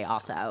day Sunday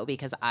also,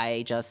 because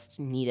I just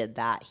needed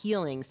that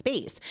healing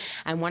space.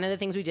 And one of the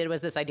things we did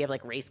was this idea of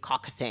like race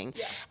caucusing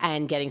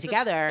and getting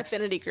together.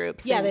 Affinity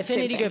groups. Yeah, the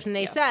affinity groups. And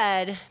they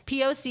said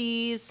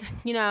POCs,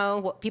 you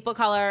know, people of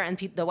color, and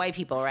the white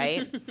people,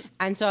 right?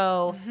 And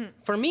so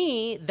for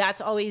me,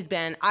 that's always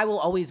been, I will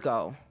always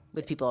go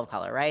with people of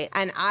color, right?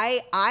 And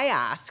I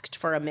asked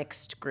for a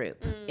mixed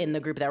group in the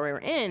group that we were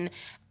in,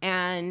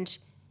 and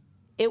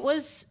it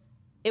was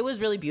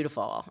really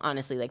beautiful,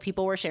 honestly. Like,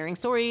 people were sharing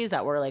stories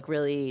that were like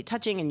really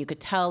touching, and you could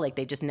tell like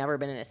they'd just never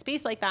been in a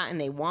space like that, and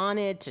they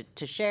wanted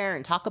to share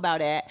and talk about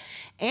it.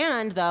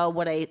 And though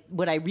what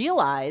I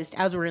realized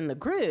as we're in the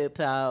group,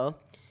 though,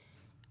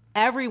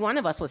 every one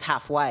of us was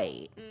half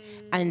white.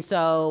 And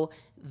so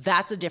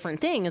that's a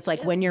different thing. It's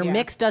like when your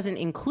mix doesn't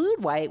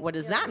include white, what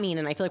does that mean?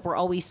 And I feel like we're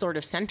always sort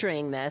of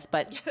centering this,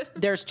 but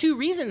there's two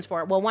reasons for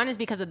it. Well, one is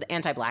because of the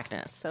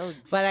anti-blackness.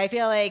 But I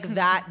feel like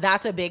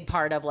that's a big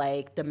part of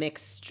like the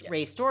mixed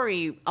race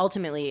story.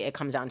 Ultimately, it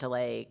comes down to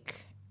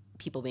like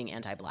people being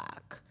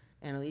anti-black.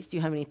 Annalise, do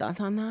you have any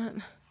thoughts on that?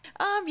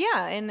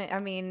 Yeah, and I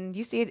mean,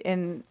 you see it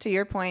in, to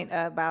your point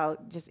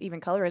about just even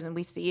colorism,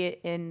 we see it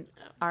in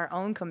our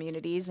own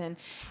communities,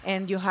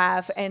 and you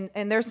have, and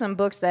there's some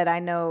books that I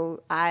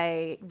know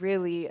I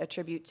really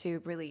attribute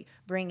to really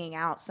bringing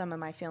out some of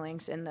my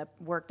feelings in the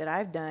work that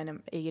I've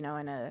done, you know,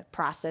 in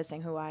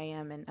processing who I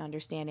am and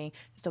understanding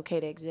it's okay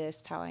to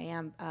exist how I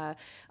am.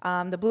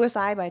 The Bluest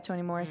Eye by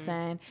Toni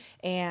Morrison,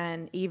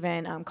 and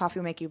even Coffee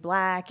Will Make You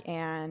Black,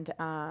 and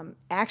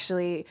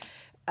actually,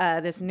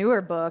 this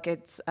newer book.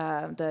 It's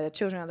The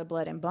Children of the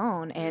Blood and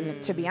Bone.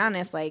 And to be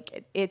honest,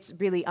 like it's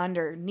really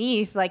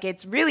underneath, like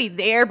it's really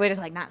there, but it's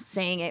like not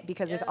saying it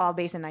because it's all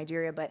based in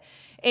Nigeria. But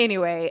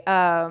anyway,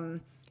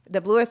 the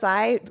bluest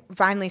eye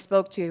finally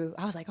spoke to,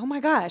 I was like, oh my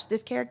gosh,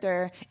 this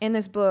character in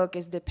this book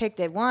is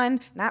depicted, one,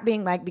 not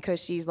being liked because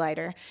she's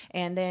lighter,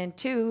 and then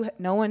two,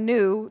 no one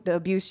knew the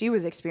abuse she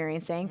was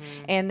experiencing.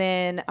 And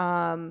then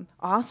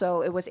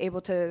also it was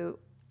able to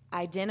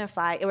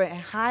identify or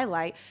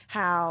highlight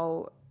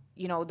how,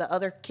 you know, the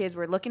other kids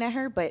were looking at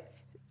her, but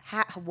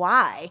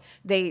why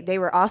they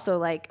were also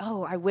like,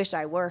 oh, I wish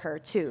I were her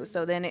too.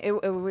 So then it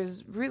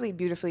was really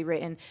beautifully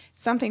written,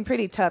 something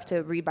pretty tough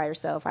to read by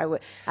yourself.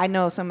 I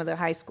know some of the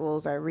high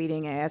schools are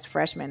reading it as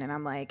freshmen, and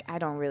I'm like, I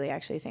don't really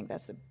actually think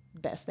that's the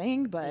best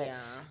thing, but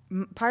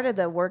part of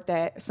the work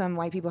that some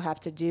white people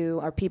have to do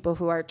are people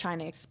who are trying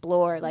to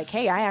explore, like,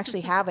 hey, I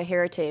actually have a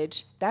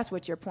heritage. That's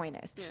what your point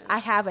is. I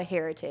have a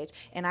heritage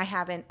and I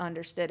haven't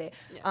understood it.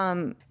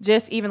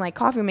 Just even like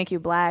Coffee Will Make You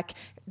Black,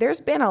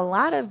 there's been a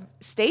lot of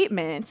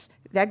statements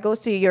that goes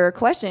to your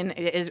question,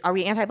 are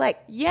we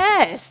anti-black?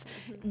 Yes,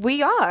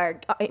 we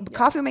are.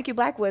 Coffee Will Make You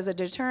Black was a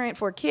deterrent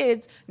for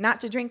kids not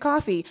to drink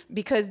coffee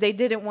because they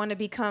didn't want to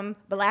become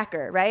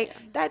blacker, right?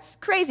 That's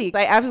crazy.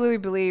 I absolutely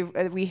believe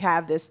we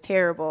have this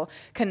terrible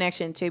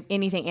connection to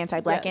anything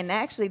anti-black. And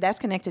actually that's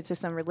connected to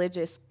some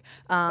religious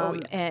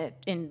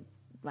and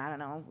I don't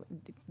know,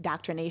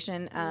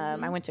 doctrination.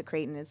 I went to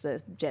Creighton as a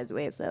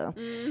Jesuit, so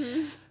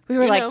we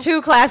were like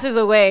 2 classes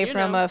away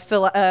from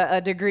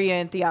a degree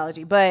in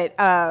theology. But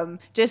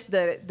just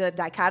the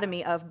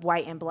dichotomy of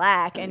white and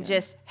black, and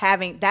just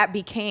having that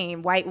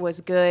became white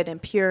was good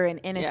and pure and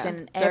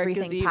innocent and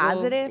everything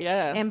positive,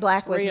 and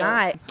black was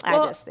not.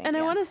 Well, I just think. And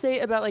I want to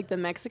say about like the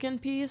Mexican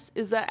piece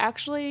is that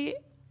actually,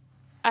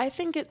 I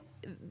think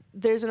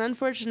there's an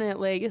unfortunate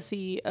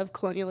legacy of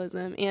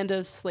colonialism and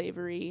of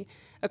slavery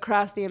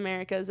across the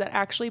Americas that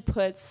actually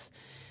puts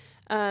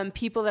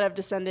people that have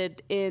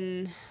descended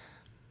in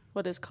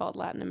what is called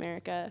Latin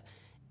America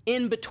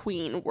in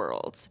between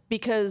worlds,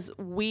 because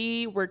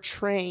we were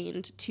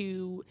trained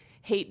to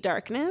hate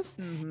darkness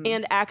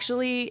and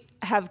actually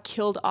have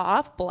killed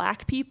off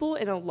black people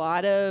in a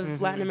lot of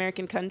Latin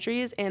American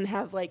countries and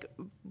have like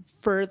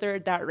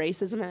furthered that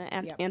racism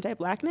and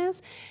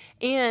anti-blackness,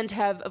 and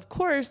have, of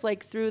course,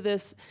 like through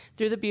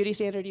the beauty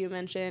standard you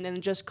mentioned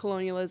and just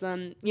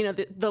colonialism, you know,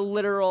 the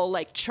literal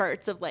like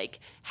charts of like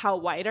how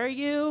white are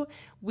you,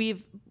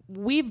 we've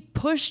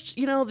pushed,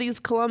 you know, these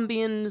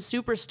Colombian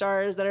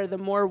superstars that are the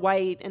more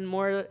white and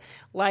more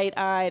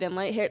light-eyed and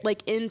light-haired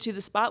like into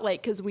the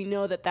spotlight because we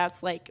know that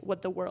that's like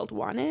what the world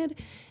wanted.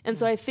 And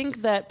so I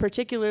think that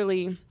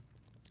particularly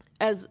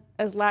as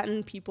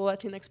Latin people,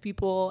 Latinx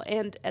people,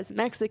 and as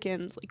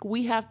Mexicans, like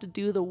we have to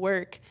do the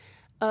work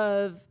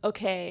of,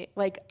 okay,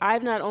 like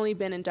I've not only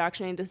been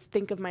indoctrinated to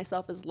think of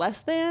myself as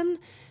less than,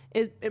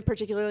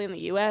 particularly in the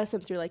U.S.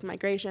 and through like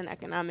migration,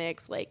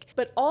 economics, like,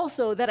 but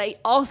also that I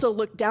also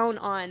look down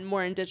on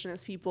more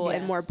indigenous people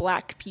and more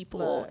black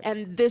people,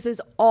 and this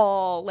is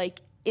all like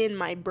in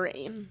my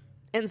brain.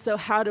 And so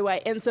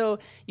so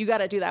you got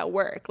to do that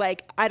work.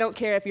 Like, I don't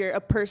care if you're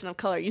a person of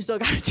color, you still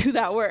got to do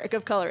that work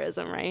of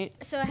colorism, right?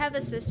 So I have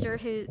a sister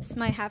who's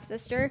my half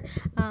sister.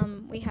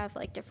 We have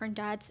like different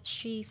dads.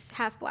 She's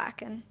half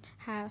black and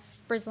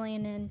half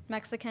Brazilian and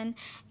Mexican.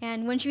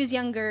 And when she was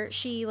younger,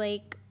 she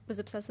like was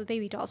obsessed with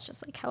baby dolls,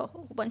 just like how a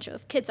whole bunch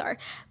of kids are.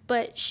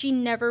 But she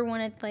never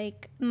wanted,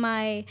 like,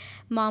 my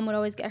mom would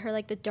always get her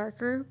like the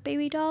darker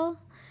baby doll.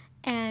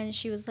 And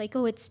she was like,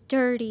 oh, it's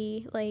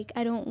dirty. Like,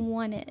 I don't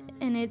want it.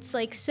 And it's,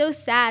 like, so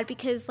sad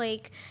because,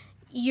 like,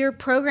 you're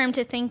programmed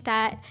to think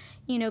that,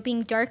 you know,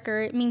 being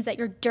darker, it means that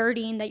you're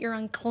dirty and that you're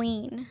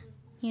unclean,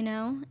 you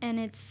know? And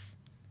it's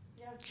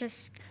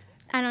just,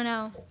 I don't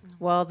know.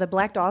 Well, the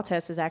black doll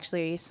test is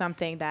actually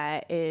something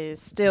that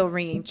is still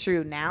ringing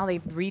true now.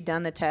 They've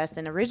redone the test,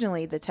 and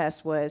originally the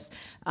test was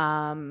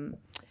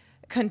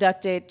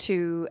conducted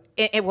to,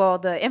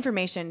 the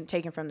information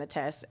taken from the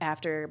test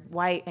after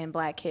white and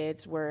black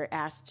kids were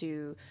asked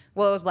to,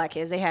 well, it was black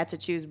kids, they had to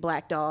choose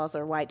black dolls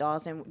or white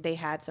dolls, and they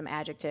had some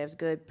adjectives: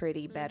 good,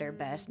 pretty, better,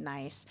 best,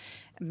 nice,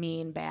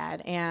 mean,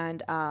 bad.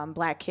 And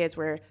black kids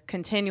were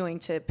continuing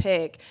to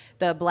pick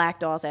the black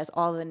dolls as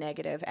all the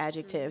negative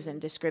adjectives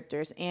and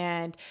descriptors.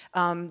 And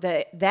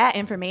that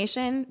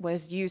information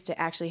was used to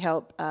actually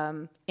help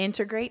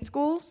integrate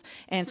schools.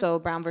 And so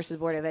Brown versus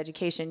Board of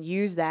Education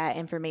used that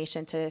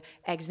information to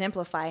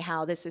exemplify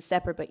how this is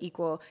separate but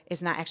equal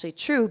is not actually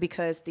true,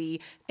 because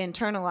the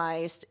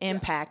internalized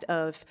impact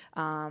of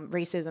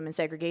racism and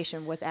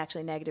segregation was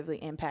actually negatively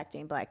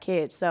impacting black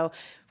kids. So,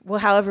 well,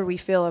 however we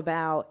feel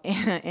about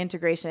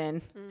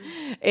integration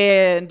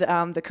and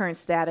the current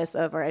status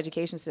of our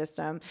education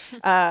system,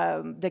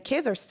 the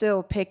kids are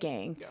still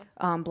picking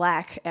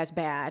black as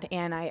bad.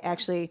 And I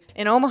actually,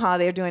 in Omaha,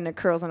 they're doing the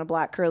Curls on the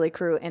Block Curly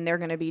Crew, and they're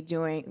going to be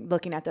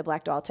looking at the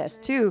black doll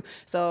test too.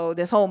 So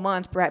this whole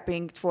month,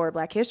 prepping for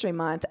Black History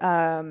Month,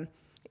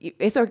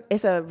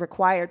 it's a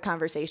required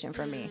conversation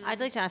for me. I'd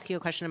like to ask you a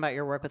question about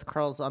your work with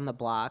Curls on the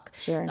Block.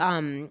 Sure.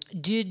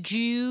 Did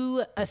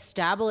you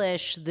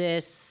establish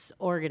this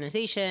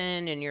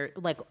organization and your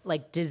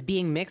like does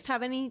being mixed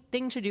have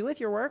anything to do with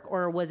your work,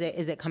 or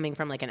is it coming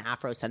from like an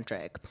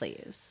Afrocentric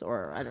place,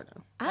 or I don't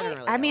know.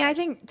 I mean, I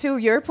think to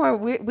your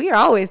point, we are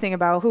always thinking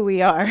about who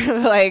we are.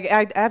 Like,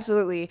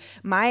 absolutely.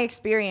 My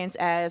experience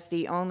as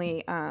the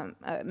only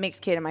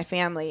mixed kid in my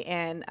family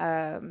and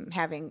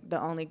having the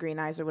only green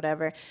eyes or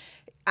whatever,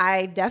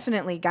 I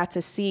definitely got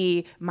to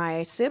see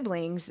my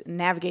siblings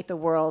navigate the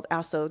world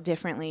also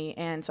differently.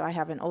 And so I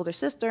have an older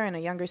sister and a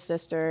younger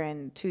sister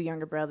and 2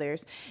 younger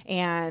brothers.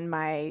 And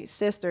my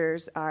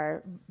sisters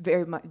are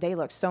very much, they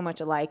look so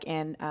much alike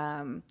and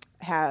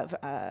have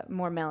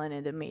more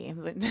melanin than me.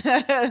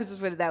 Let's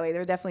put it that way.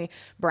 They're definitely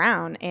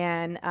brown.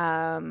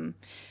 And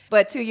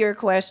but to your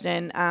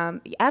question,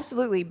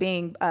 absolutely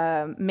being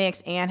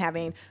mixed and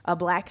having a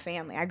black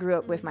family. I grew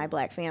up with my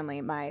black family.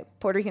 My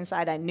Puerto Rican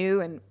side I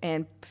knew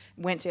and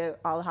went to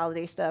all the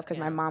holiday stuff because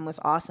my mom was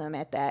awesome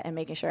at that and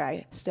making sure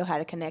I still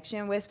had a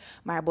connection with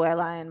my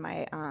abuela and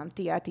my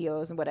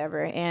tios and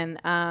whatever.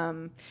 And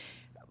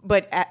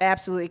but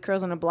absolutely,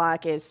 Curls on the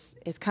Block is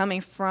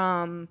coming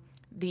from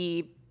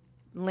the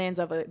lens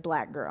of a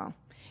black girl.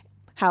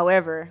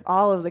 However,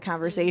 all of the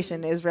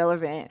conversation is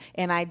relevant,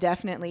 and I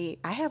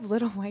have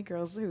little white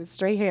girls who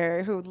straight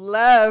hair who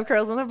love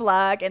Curls on the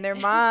Block, and their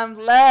mom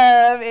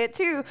love it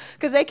too,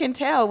 because they can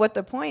tell what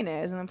the point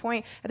is. And the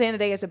point at the end of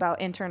the day is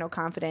about internal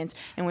confidence.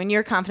 And when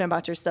you're confident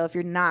about yourself,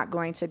 you're not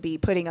going to be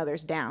putting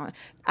others down.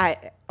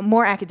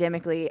 More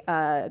academically,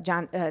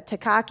 John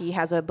Takaki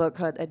has a book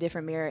called A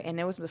Different Mirror, and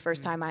it was the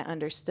first time I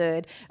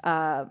understood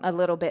a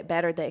little bit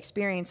better the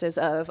experiences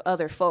of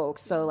other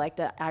folks. So like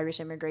the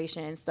Irish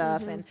immigration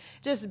stuff, and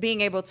just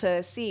being able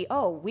to see,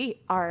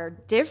 our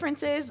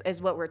differences is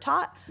what we're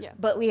taught,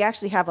 but we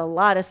actually have a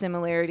lot of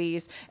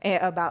similarities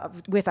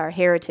with our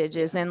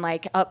heritages and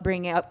like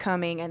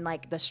upcoming, and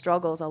like the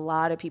struggles a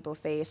lot of people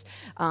face,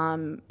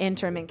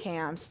 internment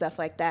camps, stuff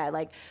like that.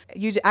 Like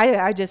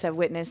I just have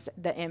witnessed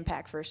the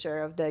impact for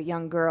sure of the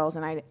young girls,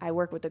 and I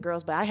work with the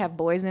girls, but I have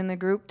boys in the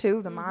group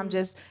too. The mom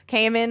just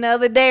came in the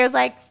other day, was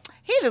like,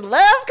 he just loves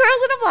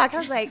Curls on the Block. I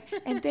was like,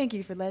 and thank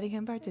you for letting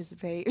him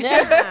participate.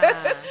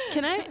 I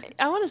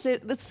want to say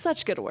that's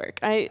such good work.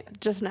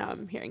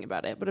 I'm hearing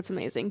about it, but it's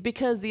amazing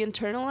because the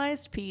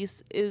internalized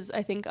piece is,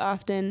 I think,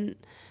 often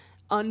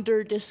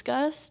under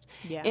discussed.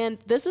 Yeah. And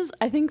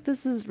I think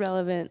this is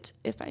relevant,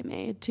 if I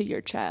may, to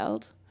your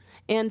child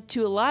and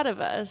to a lot of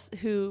us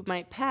who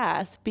might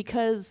pass,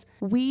 because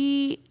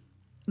we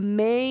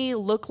may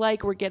look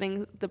like we're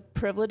getting the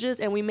privileges,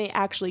 and we may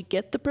actually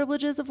get the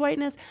privileges of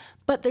whiteness,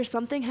 but there's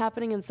something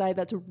happening inside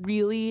that's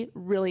really,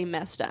 really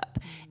messed up.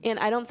 And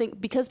I don't think,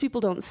 because people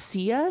don't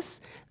see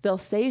us, they'll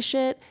say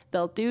shit,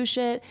 they'll do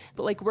shit,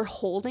 but like we're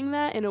holding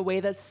that in a way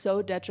that's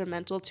so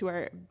detrimental to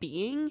our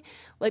being.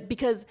 Like,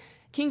 because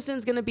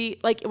Kingston's going to be,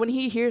 like, when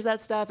he hears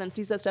that stuff and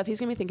sees that stuff, he's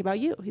going to be thinking about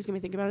you. He's going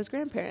to be thinking about his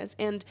grandparents.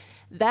 And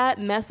that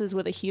messes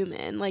with a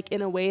human, like,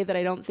 in a way that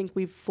I don't think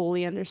we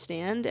fully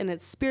understand. And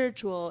it's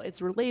spiritual,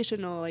 it's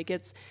relational, like,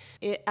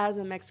 as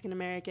a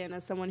Mexican-American,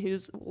 as someone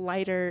who's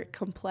lighter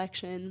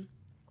complexion,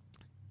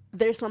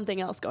 there's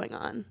something else going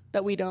on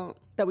that we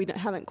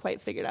haven't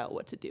quite figured out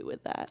what to do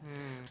with that.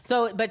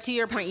 So, but to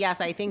your point, yes,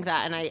 I think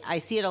that, and I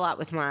see it a lot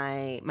with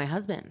my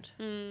husband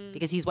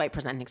because he's white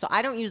presenting. So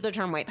I don't use the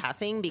term white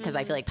passing because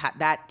I feel like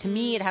that, to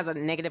me, it has a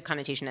negative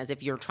connotation as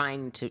if you're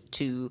trying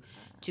to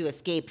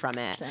escape from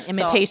it.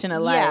 Imitation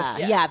of life.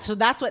 Yeah. So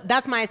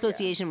that's my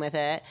association with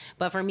it.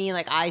 But for me,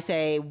 like, I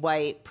say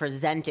white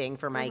presenting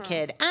for my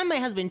kid and my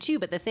husband too.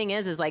 But the thing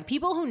is like,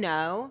 people who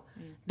know,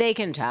 they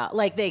can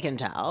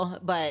tell.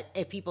 But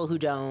if people who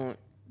don't,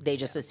 they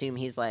just assume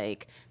he's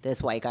like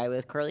this white guy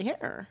with curly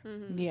hair.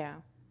 Yeah.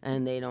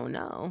 And they don't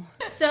know.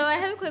 So I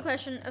have a quick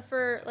question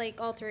for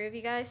like all 3 of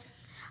you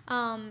guys.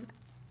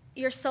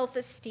 Your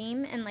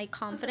self-esteem and like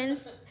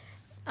confidence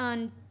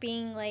on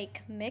being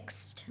like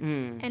mixed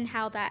and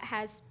how that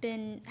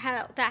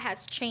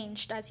has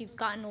changed as you've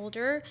gotten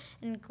older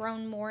and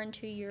grown more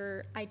into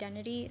your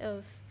identity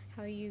of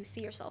how you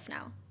see yourself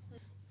now.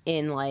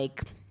 In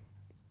like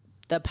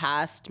the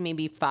past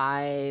maybe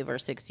 5 or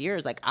 6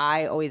 years, like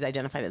I always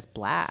identified as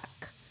black.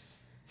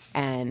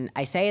 And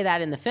I say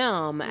that in the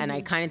film, and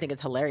I kind of think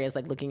it's hilarious,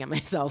 like looking at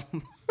myself.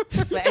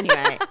 But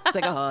anyway, it's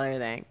like a whole other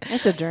thing.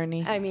 It's a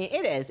journey. I mean,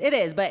 it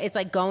is, but it's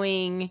like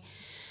going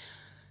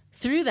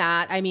through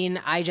that. I mean,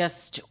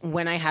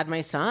 when I had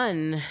my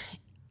son,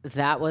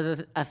 that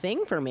was a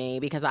thing for me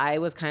because I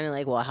was kind of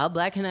like, well, how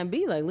black can I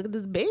be? Like, look at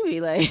this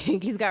baby. Like,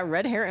 he's got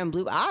red hair and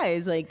blue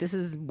eyes. Like, this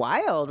is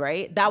wild,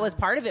 right? That was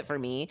part of it for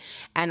me.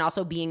 And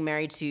also being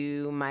married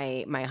to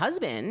my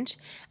husband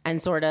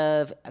and sort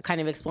of kind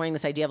of exploring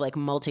this idea of like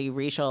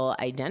multiracial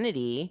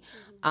identity.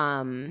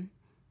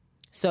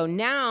 So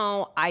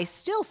now I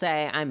still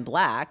say I'm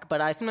black,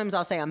 but sometimes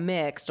I'll say I'm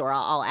mixed, or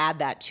I'll add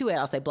that to it.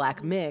 I'll say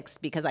black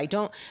mixed because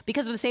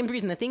because of the same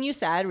reason. The thing you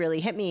said really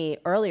hit me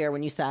earlier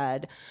when you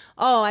said,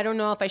 oh, I don't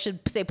know if I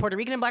should say Puerto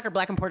Rican and black or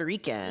black and Puerto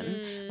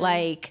Rican.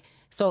 Like,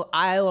 So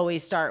I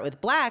always start with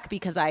Black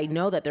because I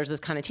know that there's this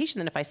connotation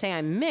that if I say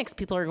I'm mixed,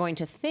 people are going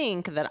to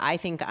think that I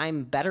think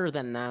I'm better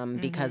than them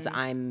because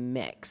I'm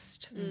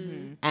mixed.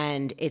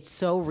 And it's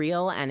so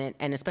real,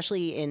 and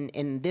especially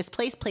in this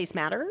place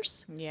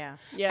matters. Yeah.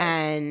 Yes.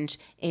 And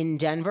in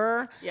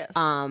Denver, Yes.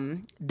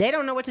 they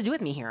don't know what to do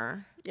with me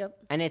here. Yep.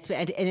 And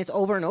it's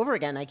over and over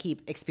again. I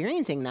keep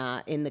experiencing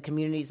that in the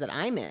communities that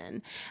I'm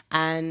in.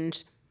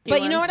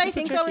 But you know what I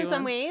think, though, in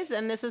some ways,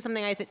 and this is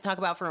something I talk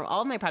about for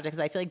all of my projects,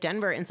 I feel like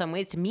Denver, in some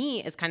ways, to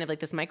me, is kind of like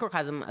this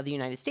microcosm of the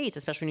United States,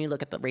 especially when you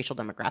look at the racial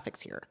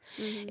demographics here.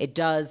 It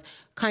does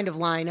kind of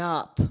line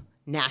up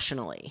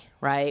nationally,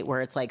 right?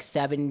 Where it's like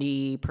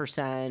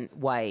 70%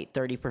 white,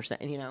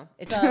 30%, you know?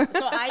 It's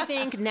so I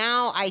think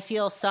now I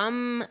feel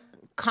some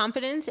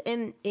confidence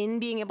in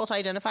being able to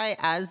identify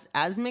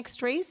as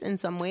mixed race in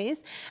some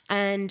ways,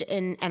 and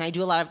I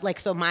do a lot of, like,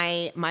 so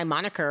my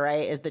moniker,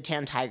 right, is the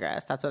tan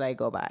tigress. That's what I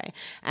go by,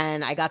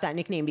 and I got that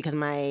nickname because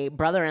my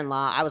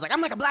brother-in-law, I was like,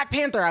 I'm like a Black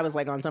Panther, I was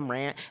like on some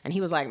rant, and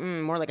he was like,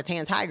 more like a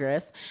tan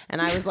tigress,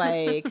 and I was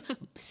like,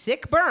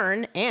 sick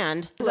burn,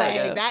 and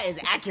like, that is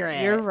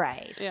accurate. You're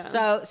right.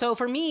 Yeah. So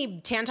for me,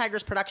 Tan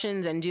Tigress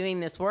Productions and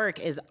doing this work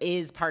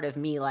is part of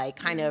me, like,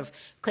 kind of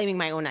claiming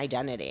my own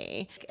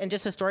identity. And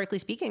just historically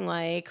speaking,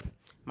 like,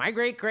 my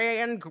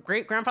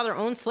great-grandfather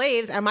owned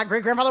slaves, and my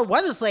great-grandfather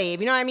was a slave.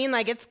 You know what I mean?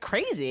 Like, it's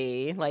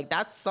crazy. Like,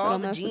 that's all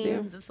the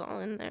genes. It's all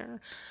in there.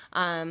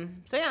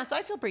 So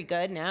I feel pretty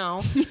good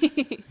now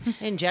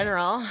in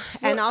general.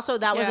 And also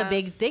that was a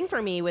big thing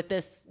for me with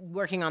this,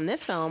 working on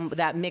this film,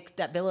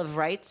 that Bill of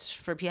Rights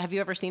for people. Have you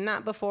ever seen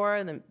that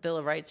before? The Bill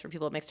of Rights for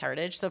people of mixed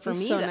heritage. So for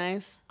me, so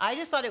nice. I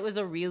just thought it was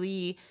a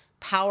really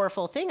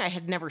powerful thing. I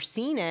had never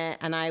seen it,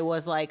 and I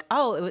was like,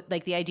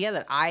 like the idea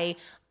that I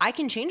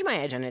can change my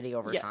identity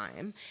over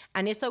time,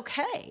 and it's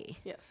okay.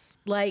 Yes.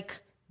 Like,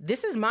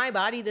 this is my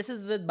body. This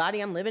is the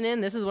body I'm living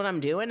in. This is what I'm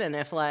doing. And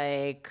if,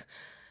 like,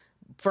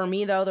 for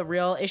me, though, the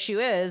real issue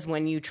is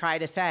when you try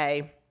to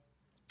say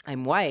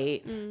I'm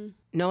white,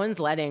 no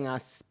one's letting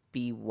us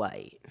be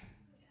white.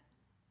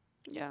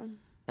 Yeah.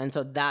 And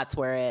so that's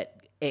where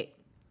it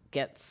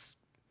gets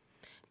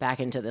back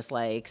into this,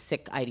 like,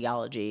 sick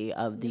ideology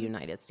of the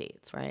United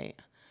States, right?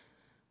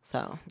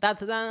 So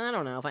that's that. I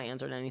don't know if I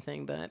answered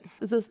anything, but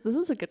This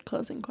is a good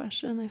closing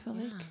question. I feel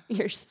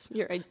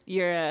like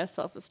your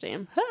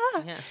self-esteem.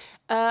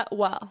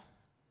 Well,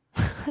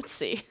 let's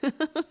see.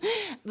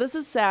 This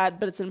is sad,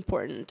 but it's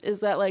important. Is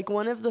that, like,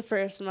 one of the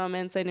first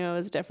moments I knew I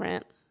was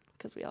different,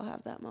 because we all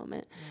have that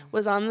moment,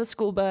 was on the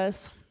school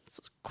bus.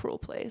 It's a cruel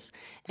place,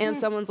 and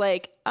someone's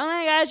like, "Oh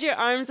my gosh, your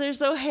arms are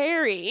so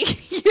hairy,"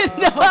 you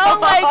know,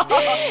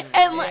 like,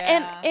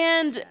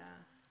 and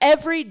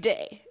every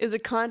day is a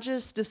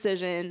conscious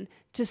decision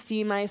to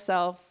see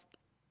myself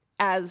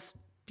as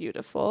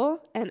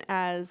beautiful and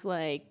as,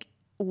 like,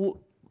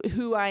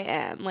 who I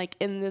am, like,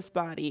 in this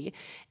body.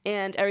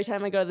 And every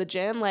time I go to the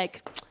gym,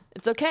 like,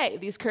 it's okay.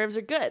 These curves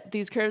are good.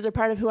 These curves are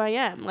part of who I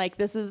am. Like,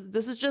 this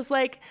is just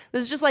like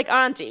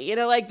auntie, you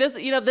know, like, this,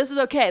 you know, this is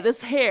okay.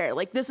 This hair,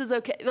 like, this is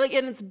okay. Like,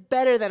 and it's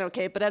better than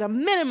okay, but at a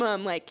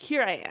minimum, like,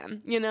 here I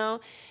am, you know?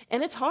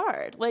 And it's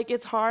hard. Like,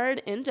 it's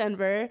hard in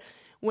Denver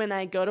when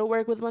I go to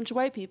work with a bunch of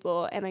white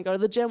people, and I go to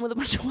the gym with a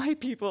bunch of white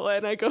people,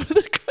 and I go to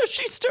the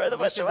grocery store with a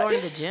bunch of white people.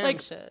 Going to the gym,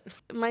 like, shit.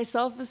 My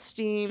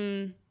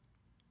self-esteem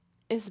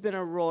has been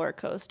a roller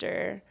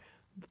coaster,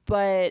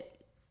 but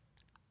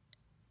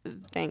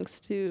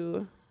thanks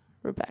to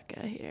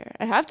Rebecca here,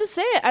 I have to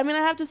say it. I mean, I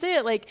have to say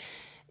it. Like,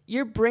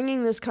 you're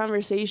bringing this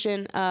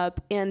conversation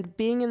up, and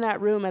being in that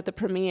room at the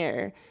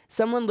premiere,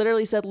 someone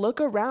literally said,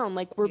 look around,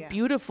 like, we're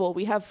beautiful.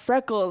 We have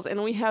freckles,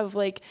 and we have,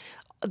 like,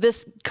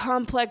 this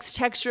complex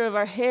texture of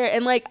our hair.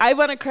 And, like, I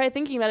want to cry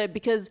thinking about it,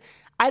 because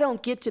I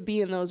don't get to be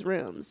in those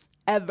rooms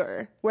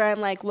ever where I'm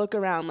like, look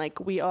around,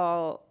 like, we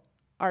all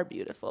are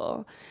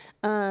beautiful.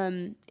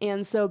 And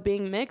so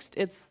being mixed,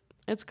 it's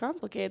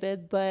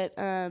complicated, but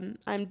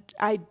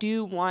I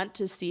do want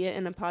to see it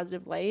in a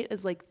positive light,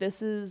 as, like,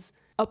 this is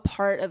a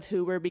part of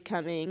who we're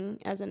becoming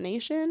as a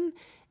nation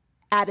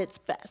at its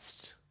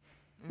best.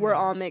 We're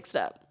all mixed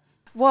up.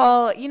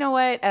 Well, you know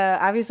what?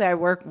 Obviously, I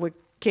work with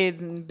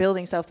kids and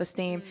building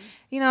self-esteem.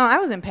 You know, I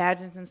was in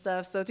pageants and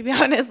stuff, so to be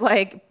honest,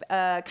 like,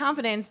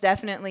 confidence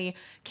definitely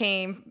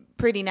came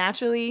pretty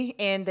naturally,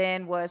 and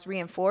then was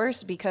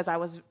reinforced because I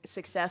was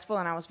successful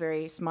and I was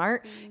very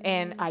smart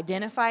and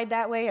identified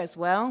that way as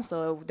well.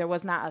 So there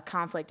was not a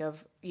conflict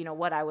of, you know,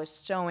 what I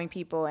was showing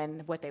people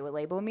and what they would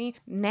label me.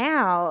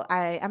 Now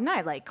I'm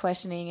not, like,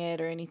 questioning it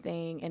or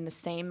anything in the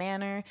same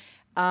manner.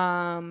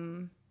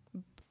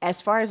 As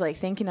far as, like,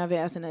 thinking of it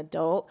as an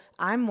adult,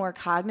 I'm more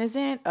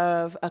cognizant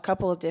of a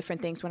couple of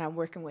different things when I'm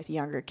working with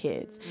younger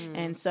kids.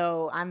 And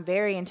so I'm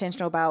very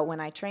intentional about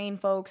when I train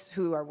folks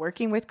who are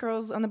working with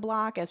Girls on the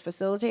Block as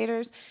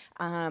facilitators.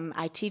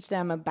 I teach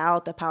them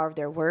about the power of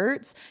their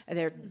words.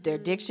 Their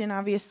diction,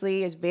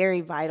 obviously, is very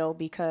vital,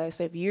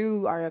 because if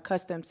you are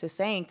accustomed to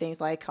saying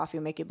things like coffee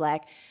will make you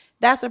black,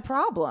 that's a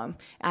problem.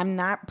 I'm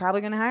not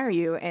probably going to hire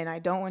you, and I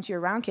don't want you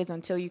around kids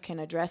until you can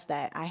address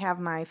that. I have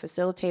my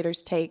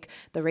facilitators take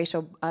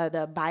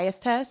the bias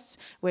tests,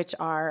 which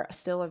are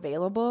still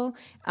available.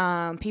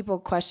 People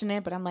question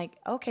it, but I'm like,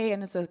 okay,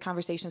 and it's a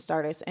conversation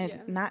starter. And it's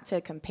not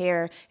to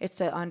compare, it's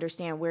to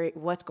understand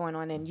what's going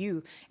on in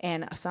you.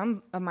 And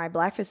some of my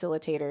Black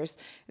facilitators,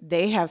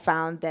 they have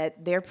found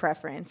that their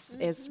preference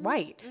is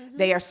white.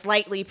 They are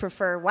slightly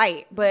prefer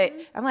white, but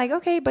I'm like,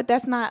 okay, but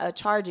that's not a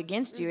charge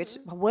against you. It's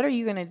what are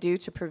you going to do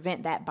to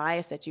prevent that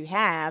bias that you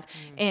have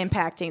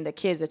impacting the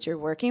kids that you're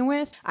working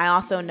with? I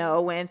also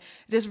know when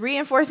just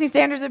reinforcing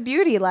standards of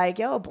beauty, like,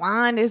 yo,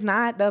 blonde is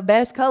not the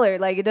best color.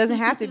 Like, it doesn't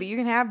have to be. You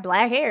can have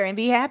black hair and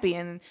be happy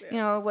and, you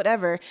know,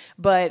 whatever.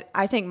 But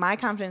I think my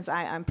confidence,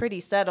 I'm pretty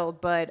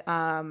settled, but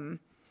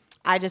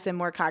I just am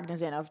more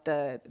cognizant of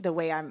the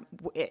way I'm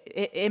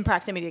in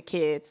proximity to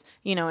kids,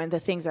 you know, and the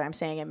things that I'm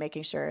saying and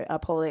making sure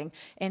upholding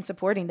and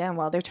supporting them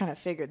while they're trying to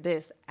figure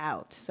this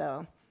out.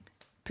 So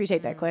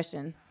appreciate that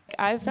question.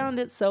 I found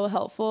it so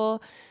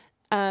helpful.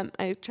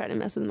 I try to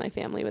mess with my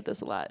family with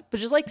this a lot, but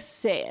just like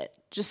say it.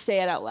 Just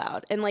say it out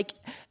loud. And like,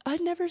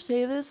 I'd never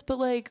say this, but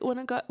like when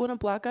a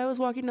Black guy was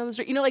walking down the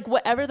street, you know, like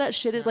whatever that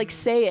shit is, like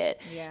say it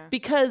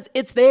because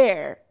it's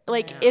there.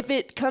 Like if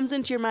it comes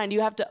into your mind,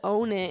 you have to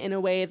own it in a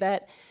way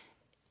that,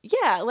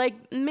 like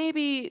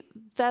maybe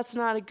that's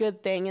not a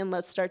good thing, and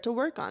let's start to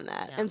work on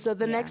that. And so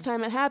the next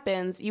time it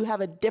happens, you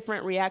have a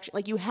different reaction.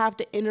 Like you have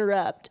to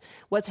interrupt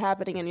what's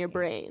happening in your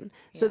brain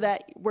so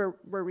that we're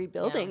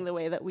rebuilding the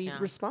way that we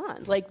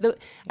respond. Like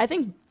I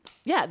think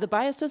the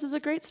bias test is a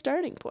great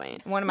starting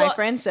point. One of my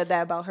friends said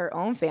that about her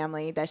own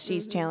family, that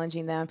she's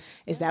challenging them.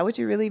 Is that what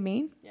you really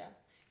mean?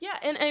 Yeah,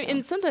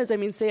 and sometimes, I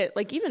mean, say it,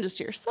 like, even just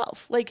to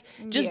yourself. Like,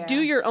 just do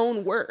your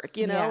own work,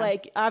 you know?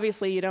 Like,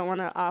 obviously, you don't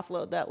want to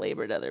offload that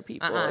labor to other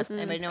people.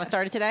 Anybody know what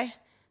started today?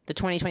 The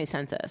 2020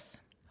 census.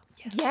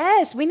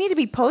 Yes, we need to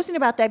be posting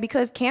about that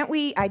because can't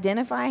we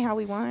identify how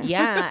we want?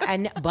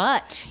 Yeah,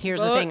 but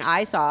here's the thing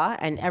I saw,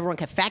 and everyone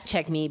can fact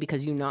check me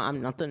because you know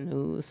I'm not the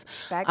news.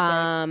 Fact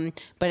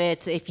check. But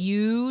it's if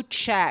you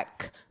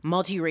check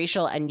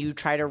multiracial and you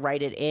try to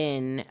write it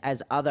in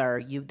as other,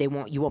 you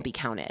won't be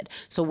counted.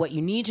 So what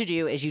you need to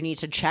do is you need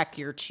to check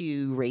your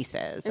two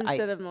races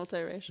instead of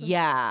multiracial.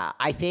 Yeah,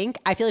 I feel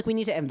like we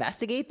need to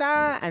investigate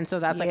that, and so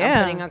that's like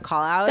I'm putting a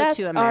call out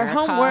to America.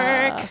 Our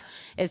homework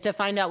is to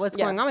find out what's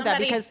going on with that,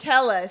 because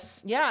tell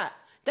us. Yeah.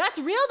 That's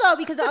real though,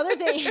 because the other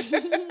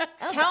thing,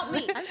 count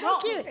me. I'm so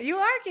cute. You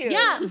are cute.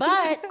 Yeah,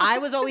 but I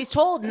was always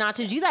told not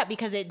to do that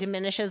because it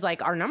diminishes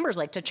like our numbers,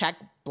 like to check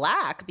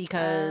Black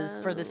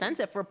because for the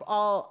census, for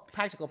all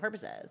practical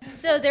purposes.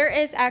 So there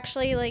is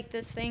actually like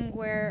this thing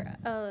where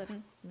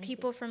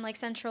people from like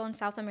Central and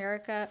South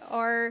America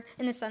are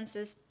in the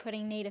census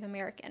putting Native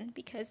American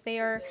because they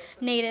are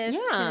native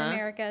to the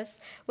Americas,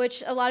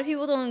 which a lot of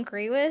people don't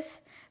agree with,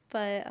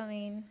 but I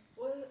mean.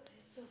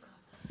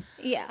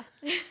 Yeah.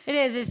 It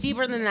is. It's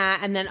deeper than that.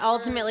 And then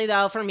ultimately,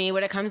 though, for me,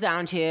 what it comes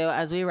down to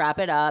as we wrap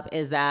it up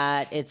is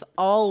that it's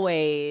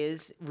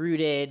always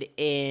rooted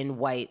in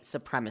white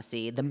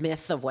supremacy, the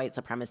myth of white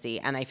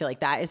supremacy. And I feel like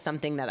that is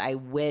something that I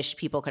wish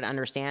people could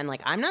understand.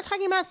 Like, I'm not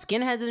talking about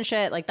skinheads and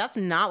shit. Like, that's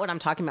not what I'm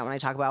talking about when I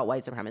talk about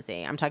white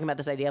supremacy. I'm talking about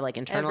this idea of like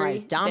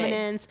internalized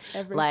dominance.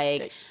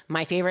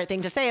 My favorite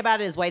thing to say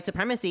about it is white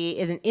supremacy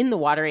isn't in the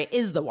water. It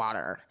is the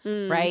water.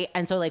 Right.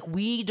 And so like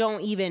we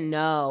don't even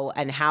know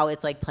and how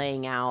it's like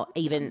playing out.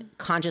 Even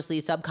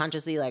consciously,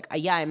 subconsciously, like,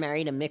 I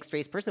married a mixed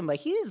race person, but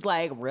he's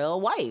like real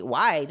white.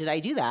 Why did I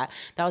do that?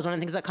 That was one of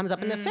the things that comes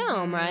up in the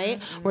film,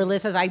 right? Where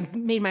Liz says, I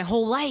made my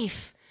whole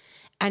life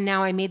and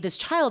now I made this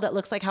child that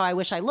looks like how I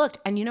wish I looked.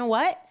 And you know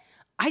what?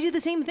 I did the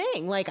same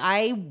thing. Like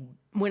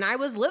when I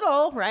was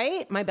little,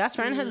 right? My best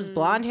friend had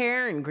blonde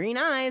hair and green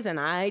eyes, and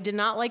I did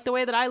not like the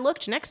way that I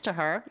looked next to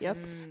her.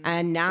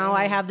 And now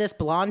I have this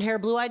blonde hair,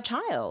 blue-eyed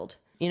child.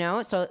 You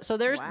know, so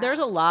there's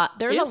a lot.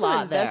 There's a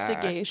lot there.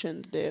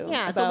 Investigation to do.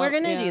 Yeah, so we're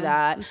gonna do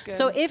that.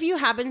 So if you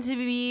happen to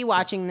be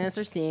watching this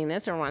or seeing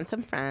this or want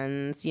some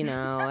friends, you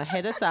know,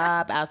 hit us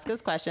up, ask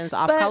us questions.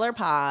 Off Color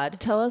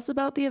Pod. Tell us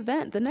about the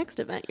event, the next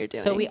event you're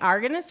doing. So we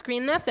are gonna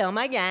screen that film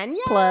again.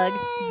 Yay! Plug.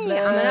 I'm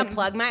gonna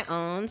plug my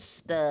own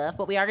stuff,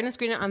 but we are gonna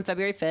screen it on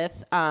February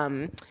 5th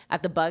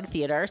at the Bug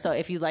Theater. So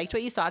if you liked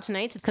what you saw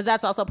tonight, because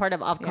that's also part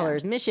of Off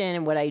Color's mission,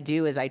 and what I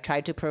do is I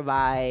try to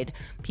provide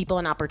people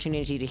an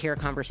opportunity to hear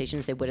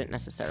conversations they wouldn't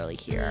necessarily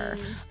hear.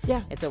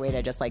 It's a way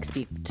to just like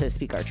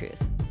speak our truth.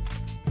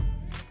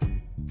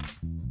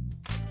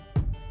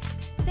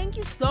 Thank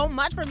you so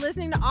much for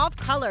listening to Off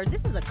Color.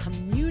 This is a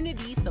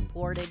community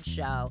supported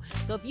show.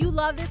 So if you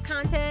love this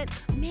content,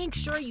 make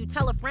sure you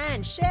tell a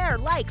friend, share,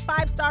 like,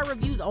 5-star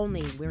reviews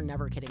only. We're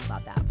never kidding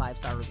about that.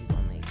 5-star reviews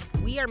only.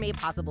 We are made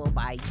possible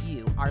by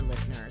you, our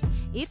listeners.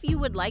 If you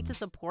would like to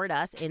support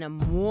us in a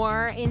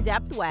more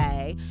in-depth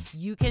way,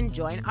 you can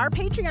join our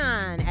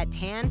Patreon at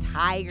Tan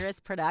Tigress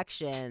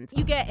Productions.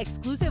 You get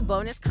exclusive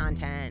bonus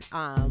content.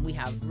 We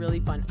have really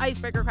fun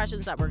icebreaker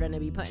questions that we're going to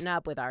be putting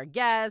up with our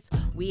guests.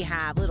 We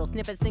have little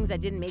snippets, things that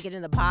didn't make it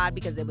in the pod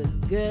because it was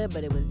good,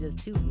 but it was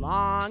just too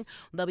long.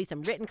 There'll be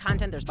some written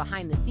content. There's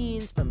behind the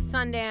scenes from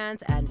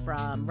Sundance and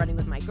from Running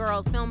With My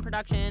Girls film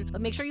production.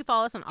 But make sure you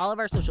follow us on all of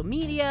our social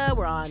media.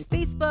 We're on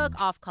Facebook,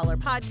 Off Color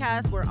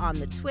Podcast. We're on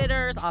the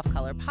Twitters, Off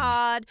Color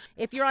Pod.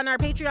 If you're on our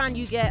Patreon,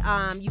 you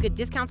get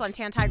discounts on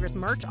Tan Tigress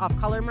merch, Off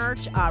Color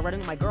merch, Running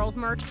With My Girls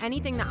merch.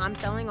 Anything that I'm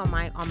selling on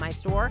my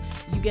store,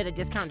 you get a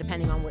discount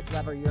depending on which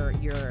level you're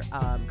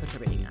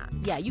contributing at.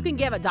 Yeah, you can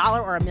give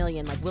 $1 or $1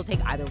 million. Like, we'll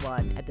take either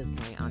one at this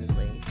point,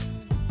 honestly.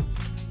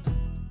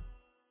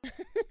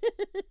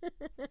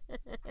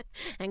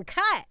 And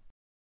cut.